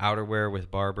outerwear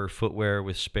with Barber, footwear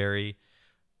with Sperry,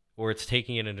 or it's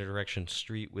taking it in a direction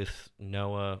street with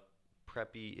Noah,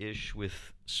 preppy-ish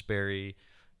with Sperry,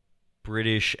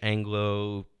 British,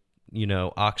 Anglo,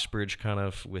 Oxbridge kind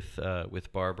of with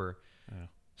Barber. Yeah.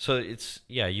 So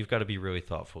you've got to be really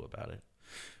thoughtful about it.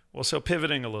 Well, so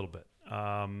pivoting a little bit,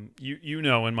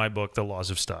 in my book, The Laws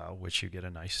of Style, which you get a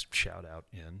nice shout out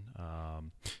in,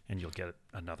 and you'll get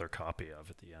another copy of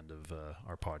at the end of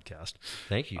our podcast.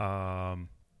 Thank you.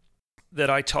 That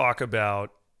I talk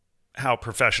about how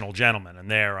professional gentlemen, and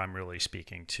there I'm really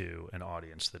speaking to an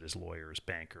audience that is lawyers,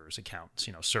 bankers, accountants,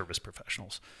 service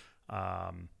professionals,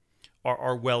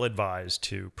 are well advised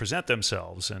to present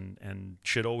themselves and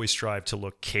should always strive to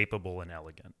look capable and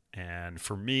elegant. And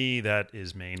for me, that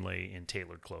is mainly in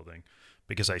tailored clothing,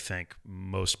 because I think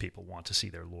most people want to see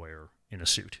their lawyer in a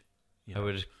suit.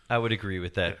 I would agree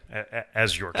with that.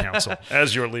 As your counsel,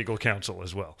 as your legal counsel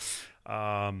as well.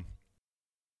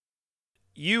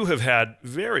 You have had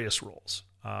various roles,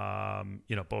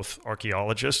 both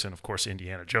archaeologist and, of course,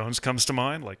 Indiana Jones comes to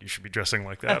mind, like you should be dressing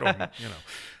like that,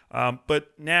 or,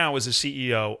 but now as a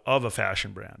CEO of a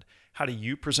fashion brand, how do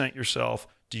you present yourself?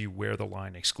 Do you wear the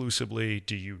line exclusively?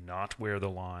 Do you not wear the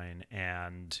line?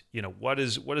 And, what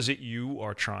is it you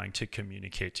are trying to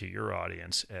communicate to your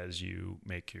audience as you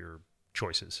make your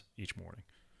choices each morning?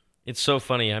 It's so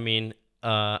funny. I mean,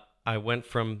 I went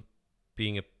from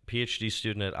being a PhD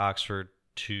student at Oxford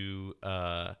to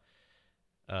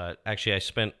actually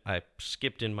I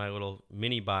skipped in my little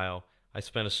mini bio. I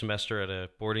spent a semester at a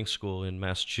boarding school in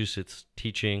Massachusetts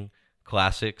teaching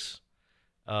classics.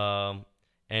 And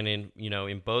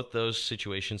in both those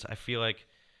situations, I feel like,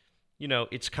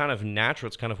 it's kind of natural.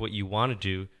 It's kind of what you want to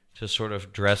do, to sort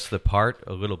of dress the part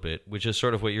a little bit, which is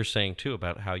sort of what you're saying too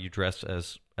about how you dress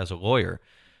as a lawyer.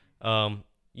 So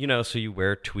you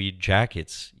wear tweed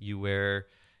jackets, you wear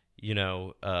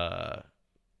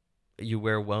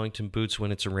Wellington boots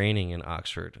when it's raining in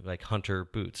Oxford, like hunter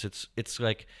boots. It's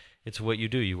what you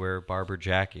do. You wear a Barber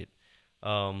jacket.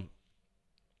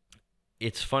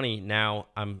 It's funny now.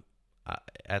 I'm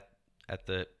at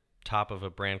the top of a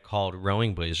brand called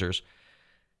Rowing Blazers.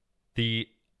 The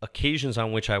occasions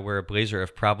on which I wear a blazer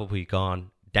have probably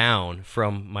gone down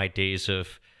from my days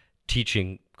of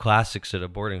teaching classics at a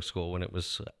boarding school when it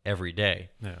was every day.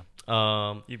 Yeah.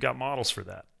 You've got models for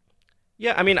that.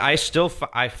 Yeah, I mean, I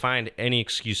find any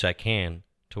excuse I can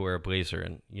to wear a blazer,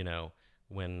 and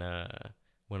when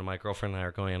my girlfriend and I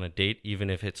are going on a date, even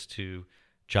if it's to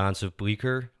John's of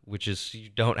Bleecker, which is you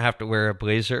don't have to wear a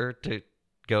blazer to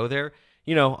go there,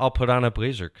 I'll put on a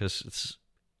blazer because it's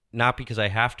not because I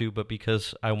have to, but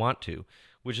because I want to,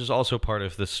 which is also part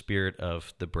of the spirit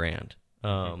of the brand.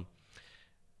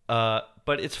 But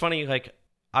it's funny, like,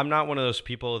 I'm not one of those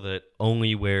people that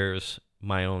only wears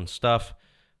my own stuff.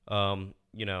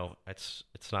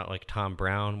 It's not like Tom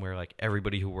Brown, where like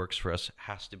everybody who works for us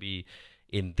has to be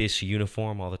in this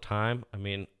uniform all the time. I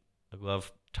mean, I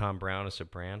love Tom Brown as a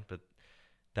brand, but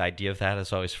the idea of that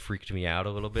has always freaked me out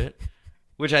a little bit,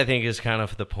 which I think is kind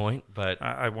of the point. But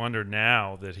I wonder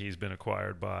now that he's been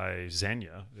acquired by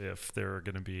Xenia if there are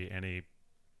going to be any,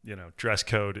 dress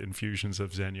code infusions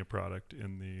of Xenia product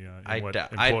in the what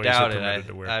employees are permitted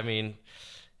to wear. I mean,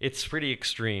 it's pretty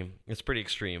extreme.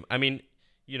 I mean,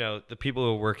 the people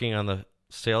who are working on the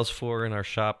sales floor in our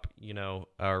shop,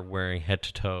 are wearing head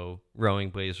to toe rowing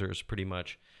blazers pretty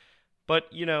much. But,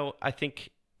 I think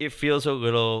it feels a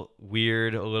little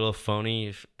weird, a little phony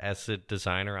if, as a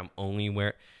designer, I'm only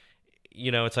wearing,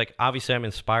 it's like, obviously I'm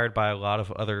inspired by a lot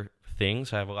of other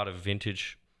things. I have a lot of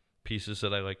vintage pieces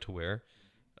that I like to wear.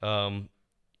 And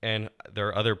there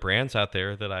are other brands out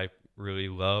there that I really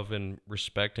love and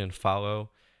respect and follow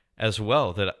as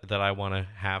well, that I want to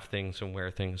have things and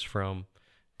wear things from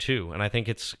too. And I think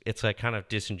it's like kind of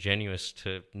disingenuous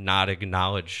to not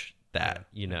acknowledge that,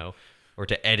 or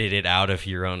to edit it out of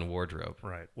your own wardrobe.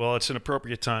 Right. Well, it's an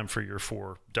appropriate time for your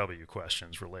 4W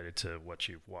questions related to what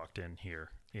you've walked in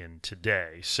here in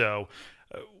today. So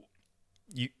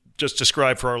you just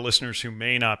describe for our listeners who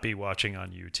may not be watching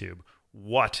on YouTube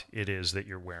what it is that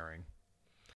you're wearing.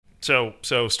 So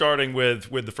starting with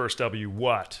the first W,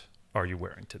 what are you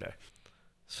wearing today?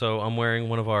 So I'm wearing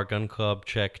one of our Gun Club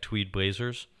check tweed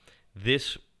blazers.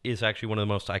 This is actually one of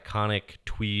the most iconic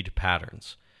tweed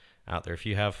patterns out there. If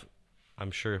you have,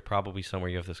 I'm sure probably somewhere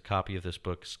you have this copy of this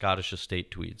book, Scottish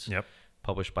Estate Tweeds, yep,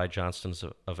 published by Johnstons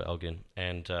of Elgin.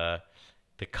 And the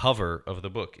cover of the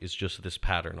book is just this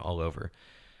pattern all over.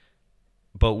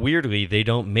 But weirdly, they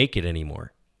don't make it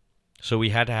anymore. So we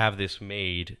had to have this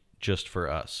made just for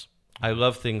us. I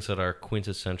love things that are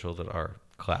quintessential, that are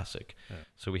classic. Yeah.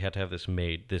 So we had to have this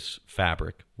made, this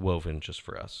fabric woven just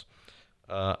for us.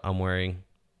 I'm wearing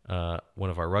one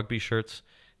of our rugby shirts.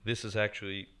 This is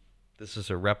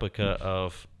a replica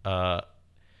of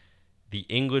the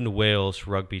England-Wales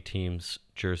rugby team's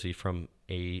jersey from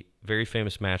a very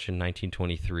famous match in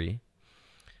 1923.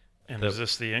 And is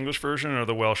this the English version or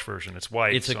the Welsh version? It's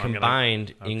white. It's a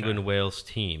combined England-Wales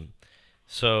team.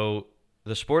 So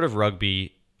the sport of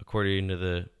rugby, according to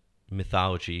the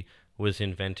mythology, was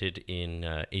invented in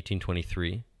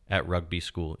 1823 at rugby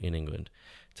school in England.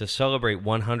 To celebrate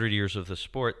 100 years of the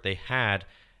sport, they had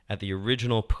at the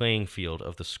original playing field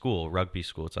of the school, rugby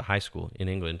school. It's a high school in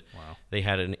England. Wow. They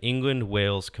had an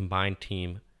England-Wales combined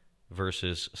team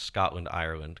versus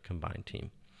Scotland-Ireland combined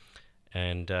team.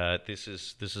 And this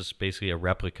is basically a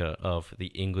replica of the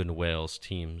England-Wales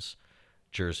team's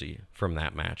jersey from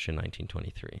that match in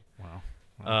 1923.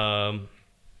 Wow.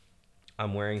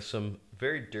 I'm wearing some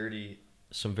very dirty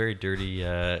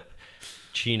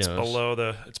chinos.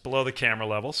 It's below the camera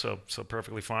level, so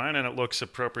perfectly fine, and it looks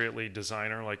appropriately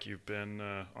designer, like you've been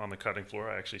on the cutting floor.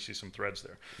 I actually see some threads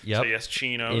there. Yep. So yes,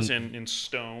 chinos in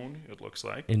stone. It looks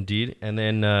like. Indeed, and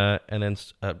then a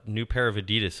new pair of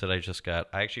Adidas that I just got.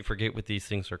 I actually forget what these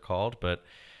things are called, but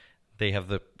they have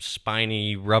the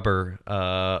spiny rubber,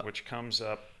 which comes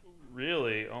up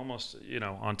really almost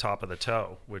on top of the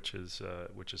toe, which is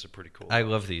a pretty cool. I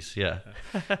love these, yeah.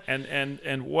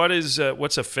 and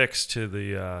what's affixed to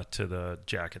the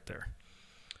jacket there?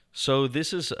 So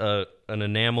this is an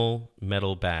enamel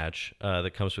metal badge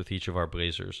that comes with each of our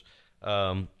blazers.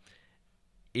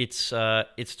 It's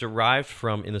derived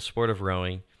from, in the sport of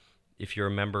rowing, if you're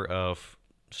a member of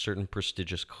certain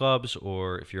prestigious clubs,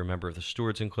 or if you're a member of the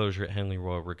Stewards Enclosure at Henley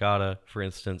Royal Regatta, for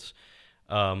instance.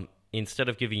 Instead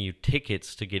of giving you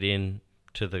tickets to get in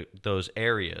to those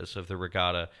areas of the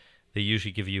regatta, they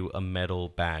usually give you a metal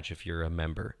badge if you're a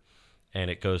member,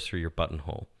 and it goes through your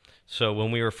buttonhole. So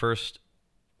when we were first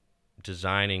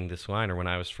designing this line, or when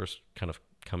I was first kind of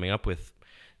coming up with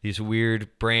these weird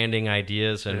branding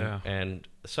ideas and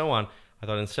so on, I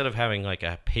thought instead of having like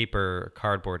a paper or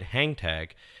cardboard hang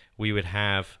tag, we would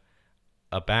have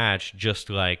a badge just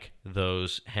like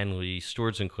those Henley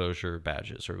Stewards Enclosure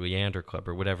badges, or Leander Club,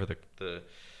 or whatever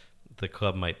the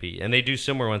club might be. And they do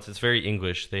similar ones. It's very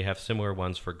English. They have similar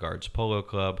ones for Guards Polo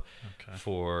Club,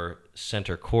 for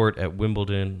Center Court at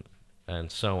Wimbledon, and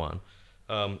so on.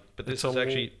 But this is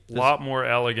actually a lot more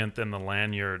elegant than the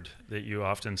lanyard that you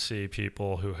often see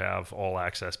people who have all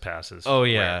access passes. Oh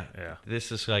yeah, yeah.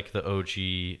 This is like the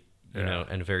OG.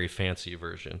 And very fancy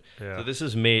version. Yeah. So this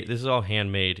is all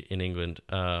handmade in England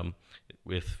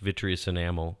with vitreous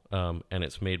enamel, and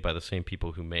it's made by the same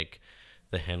people who make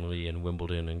the Henley and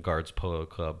Wimbledon and Guards Polo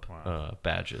Club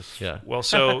badges. Yeah. Well,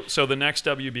 so the next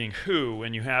W being who,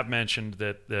 and you have mentioned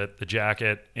that the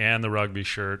jacket and the rugby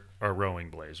shirt are rowing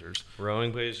blazers.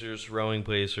 Rowing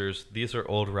blazers. These are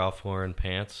old Ralph Lauren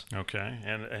pants. Okay,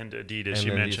 and Adidas. And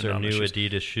you mentioned these are on new the shoes.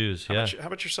 Adidas shoes. How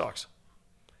about your socks?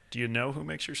 Do you know who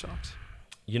makes your socks?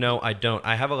 I don't.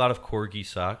 I have a lot of corgi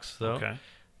socks, though. Okay.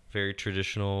 Very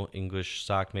traditional English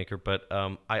sock maker. But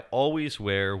I always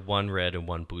wear one red and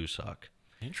one blue sock.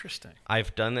 Interesting.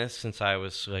 I've done this since I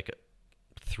was like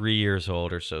 3 years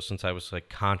old or so, since I was like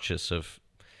conscious of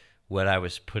what I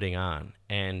was putting on.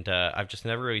 And I've just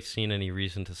never really seen any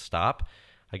reason to stop.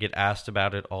 I get asked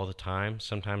about it all the time.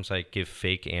 Sometimes I give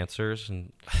fake answers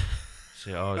and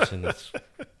say, oh, it's in this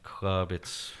club.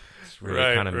 It's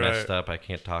really kind of messed up. I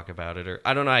can't talk about it. Or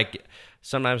I don't know.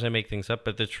 Sometimes I make things up,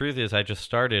 but the truth is I just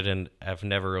started and I've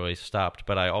never really stopped.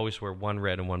 But I always wear one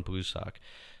red and one blue sock.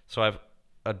 So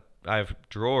I have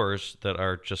drawers that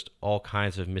are just all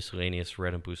kinds of miscellaneous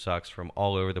red and blue socks from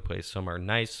all over the place. Some are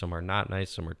nice, some are not nice,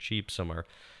 some are cheap, some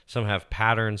have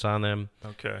patterns on them.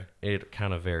 Okay. It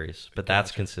kind of varies, but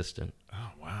that's consistent. Oh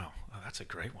wow. That's a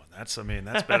great one. That's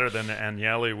better than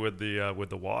Agnelli with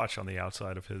the watch on the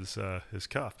outside of his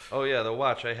cuff. Oh yeah, the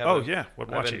watch I have. Oh yeah, what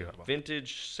watch do you have?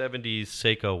 Vintage '70s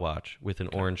Seiko watch with an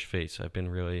orange face. I've been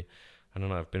really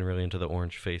into the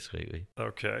orange face lately.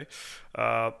 Okay.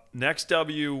 Next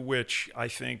W, which I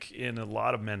think in a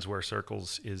lot of menswear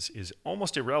circles is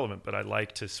almost irrelevant, but I'd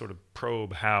like to sort of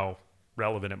probe how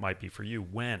relevant it might be for you.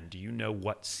 When do you know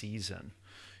what season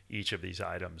each of these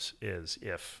items is,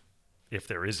 if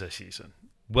there is a season?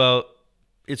 Well,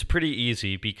 it's pretty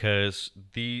easy because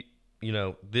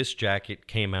this jacket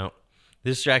came out.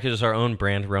 This jacket is our own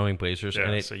brand, Rowing Blazers,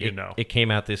 and it came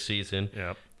out this season.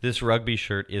 Yep. This rugby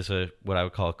shirt is what I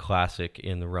would call a classic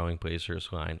in the Rowing Blazers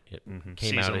line. It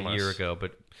came out a year ago,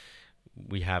 but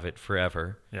we have it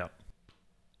forever. Yeah.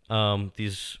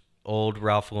 These old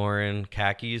Ralph Lauren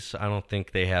khakis, I don't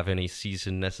think they have any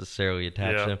season necessarily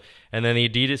attached to them. And then the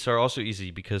Adidas are also easy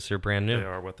because they're brand new. They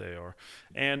are what they are.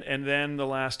 And then the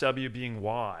last W being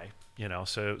why.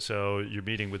 So you're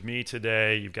meeting with me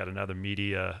today. You've got another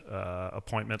media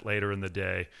appointment later in the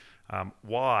day.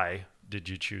 Why did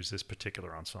you choose this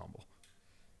particular ensemble?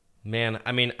 Man,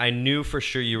 I mean, I knew for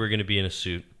sure you were going to be in a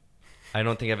suit. I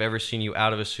don't think I've ever seen you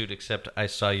out of a suit, except I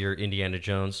saw your Indiana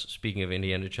Jones, speaking of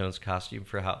Indiana Jones costume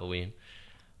for Halloween.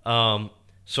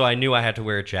 So I knew I had to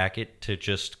wear a jacket to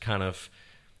just kind of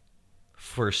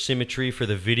for symmetry for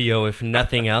the video, if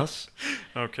nothing else.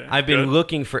 Okay. I've been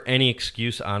looking for any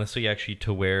excuse, honestly, actually,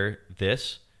 to wear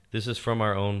this. This is from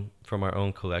our own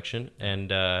collection,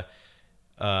 and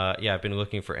I've been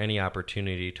looking for any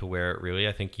opportunity to wear it. Really,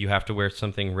 I think you have to wear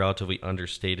something relatively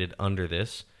understated under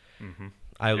this. Mm-hmm.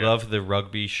 I love the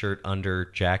rugby shirt under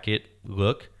jacket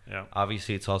look. Yeah.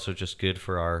 Obviously, it's also just good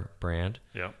for our brand.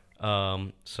 Yeah.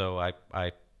 So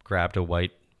I grabbed a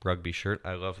white rugby shirt.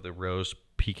 I love the rose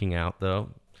peeking out, though.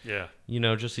 Yeah.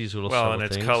 Just these little subtle and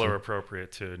it's things. color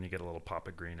appropriate, too, and you get a little pop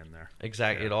of green in there.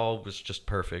 Exactly. Yeah. It all was just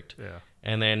perfect. Yeah.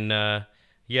 And then,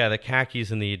 the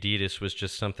khakis and the Adidas was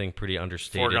just something pretty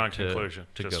understated. Foregone conclusion.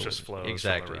 To just go flows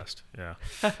exactly. all the rest.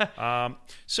 Yeah.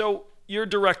 So you're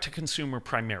direct-to-consumer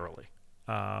primarily.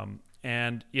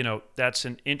 And, that's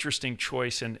an interesting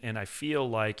choice. And I feel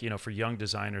like, for young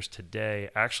designers today,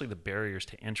 actually the barriers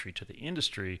to entry to the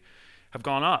industry have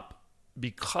gone up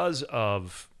because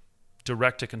of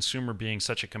direct-to-consumer being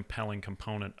such a compelling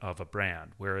component of a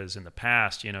brand. Whereas in the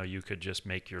past, you could just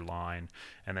make your line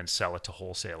and then sell it to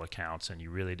wholesale accounts, and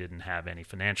you really didn't have any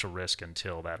financial risk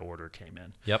until that order came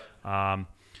in. Yep.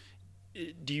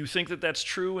 Do you think that that's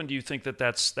true, and do you think that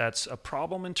that's a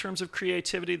problem in terms of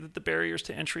creativity, that the barriers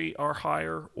to entry are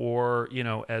higher? Or,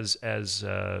 as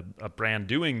a brand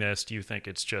doing this, do you think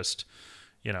it's just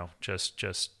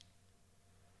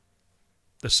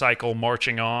the cycle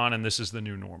marching on, and this is the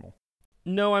new normal?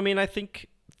 No, I think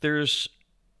it's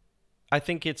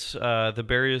the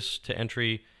barriers to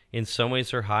entry in some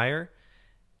ways are higher.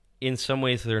 In some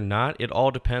ways they're not. It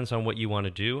all depends on what you want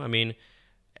to do.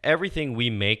 Everything we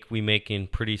make in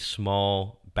pretty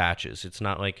small batches. It's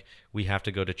not like we have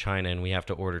to go to China and we have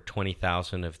to order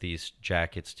 20,000 of these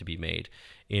jackets to be made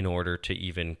in order to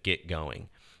even get going.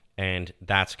 And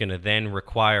that's going to then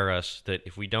require us that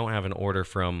if we don't have an order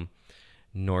from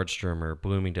Nordstrom or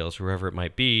Bloomingdale's, wherever it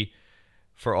might be,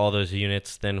 for all those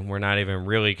units, then we're not even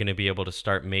really going to be able to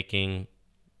start making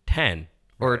 10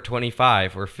 or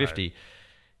 25 or 50.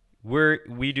 Right.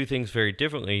 We do things very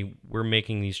differently. We're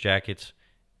making these jackets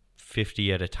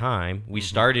 50 at a time. We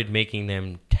started making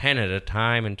them 10 at a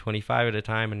time and 25 at a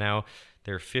time, and now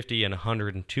they're 50 and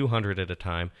 100 and 200 at a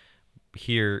time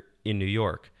here in New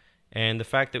York. And the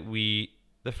fact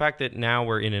that now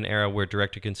we're in an era where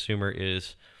direct-to-consumer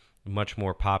is a much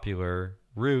more popular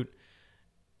route,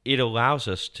 it allows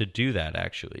us to do that,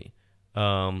 actually.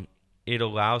 It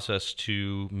allows us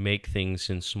to make things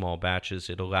in small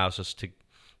batches. It allows us to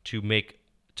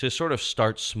sort of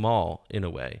start small in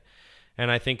a way. And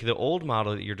I think the old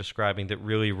model that you're describing that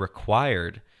really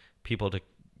required people to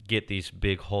get these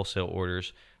big wholesale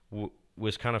orders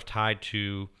was kind of tied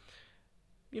to,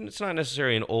 it's not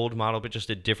necessarily an old model, but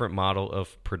just a different model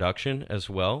of production as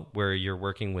well, where you're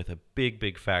working with a big,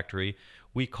 big factory.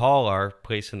 We call our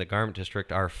place in the garment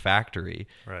district our factory.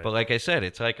 Right. But like I said,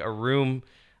 it's like a room.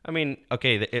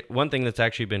 One thing that's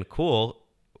actually been cool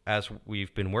as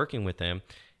we've been working with them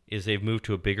is they've moved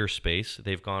to a bigger space.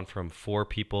 They've gone from 4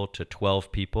 people to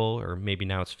 12 people, or maybe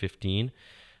now it's 15.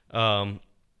 And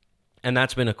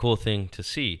that's been a cool thing to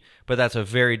see. But that's a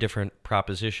very different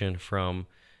proposition from,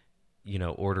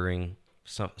 ordering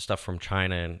stuff from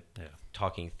China and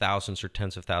talking thousands or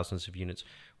tens of thousands of units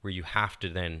where you have to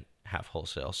then have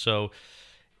wholesale. So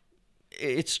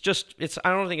I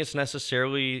don't think it's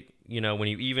necessarily, when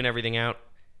you even everything out,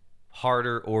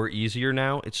 harder or easier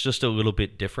now. It's just a little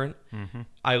bit different. Mm-hmm.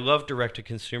 I love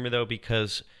direct-to-consumer, though,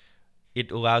 because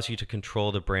it allows you to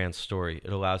control the brand story.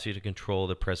 It allows you to control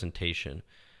the presentation.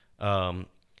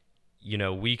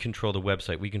 We control the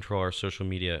website. We control our social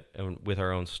media. And with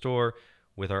our own store,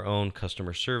 with our own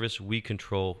customer service, we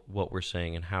control what we're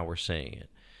saying and how we're saying it.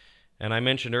 And I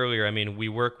mentioned earlier, we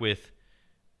work with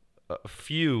a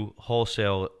few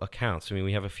wholesale accounts.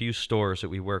 We have a few stores that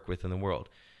we work with in the world.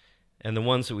 And the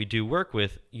ones that we do work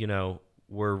with,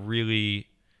 we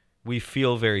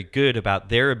feel very good about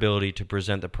their ability to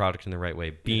present the product in the right way.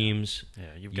 Beams,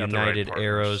 you've got United the right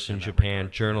Arrows in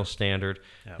Japan, Journal Standard.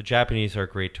 Yeah. The Japanese are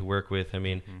great to work with.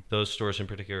 Those stores in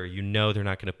particular, they're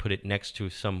not going to put it next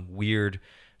to some weird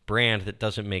brand that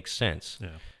doesn't make sense. Yeah.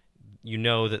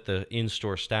 That the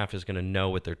in-store staff is going to know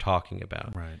what they're talking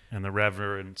about. Right. And the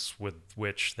reverence with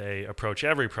which they approach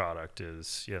every product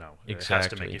is, exactly. It has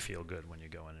to make you feel good when you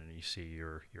go in and you see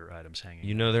your items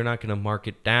hanging. They're not going to mark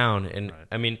it down. And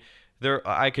right.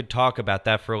 I could talk about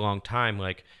that for a long time,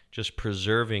 like just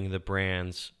preserving the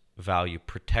brand's value,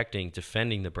 protecting,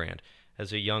 defending the brand.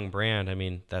 As a young brand,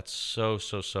 that's so,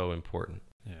 so, so important.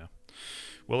 Yeah.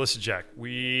 Well, listen, Jack,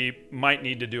 we might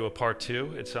need to do a part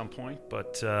 2 at some point,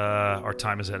 but our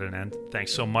time is at an end.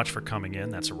 Thanks so much for coming in.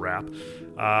 That's a wrap.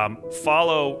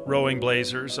 Follow Rowing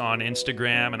Blazers on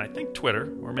Instagram and I think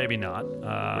Twitter, or maybe not.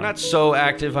 We're not so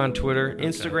active on Twitter.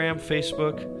 Instagram,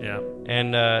 Facebook,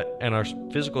 and our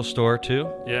physical store, too.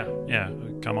 Yeah.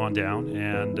 Come on down.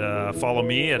 And follow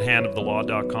me at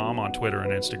handofthelaw.com on Twitter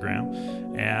and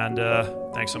Instagram. And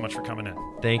thanks so much for coming in.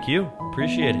 Thank you.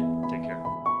 Appreciate it. Take care.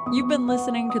 You've been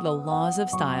listening to The Laws of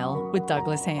Style with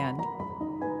Douglas Hand.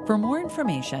 For more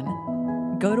information,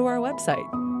 go to our website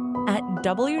at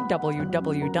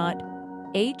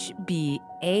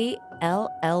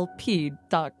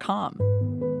www.hballp.com.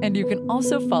 And you can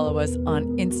also follow us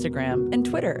on Instagram and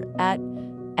Twitter at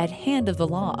Hand of the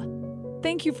Law.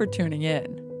 Thank you for tuning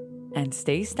in, and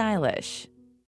stay stylish.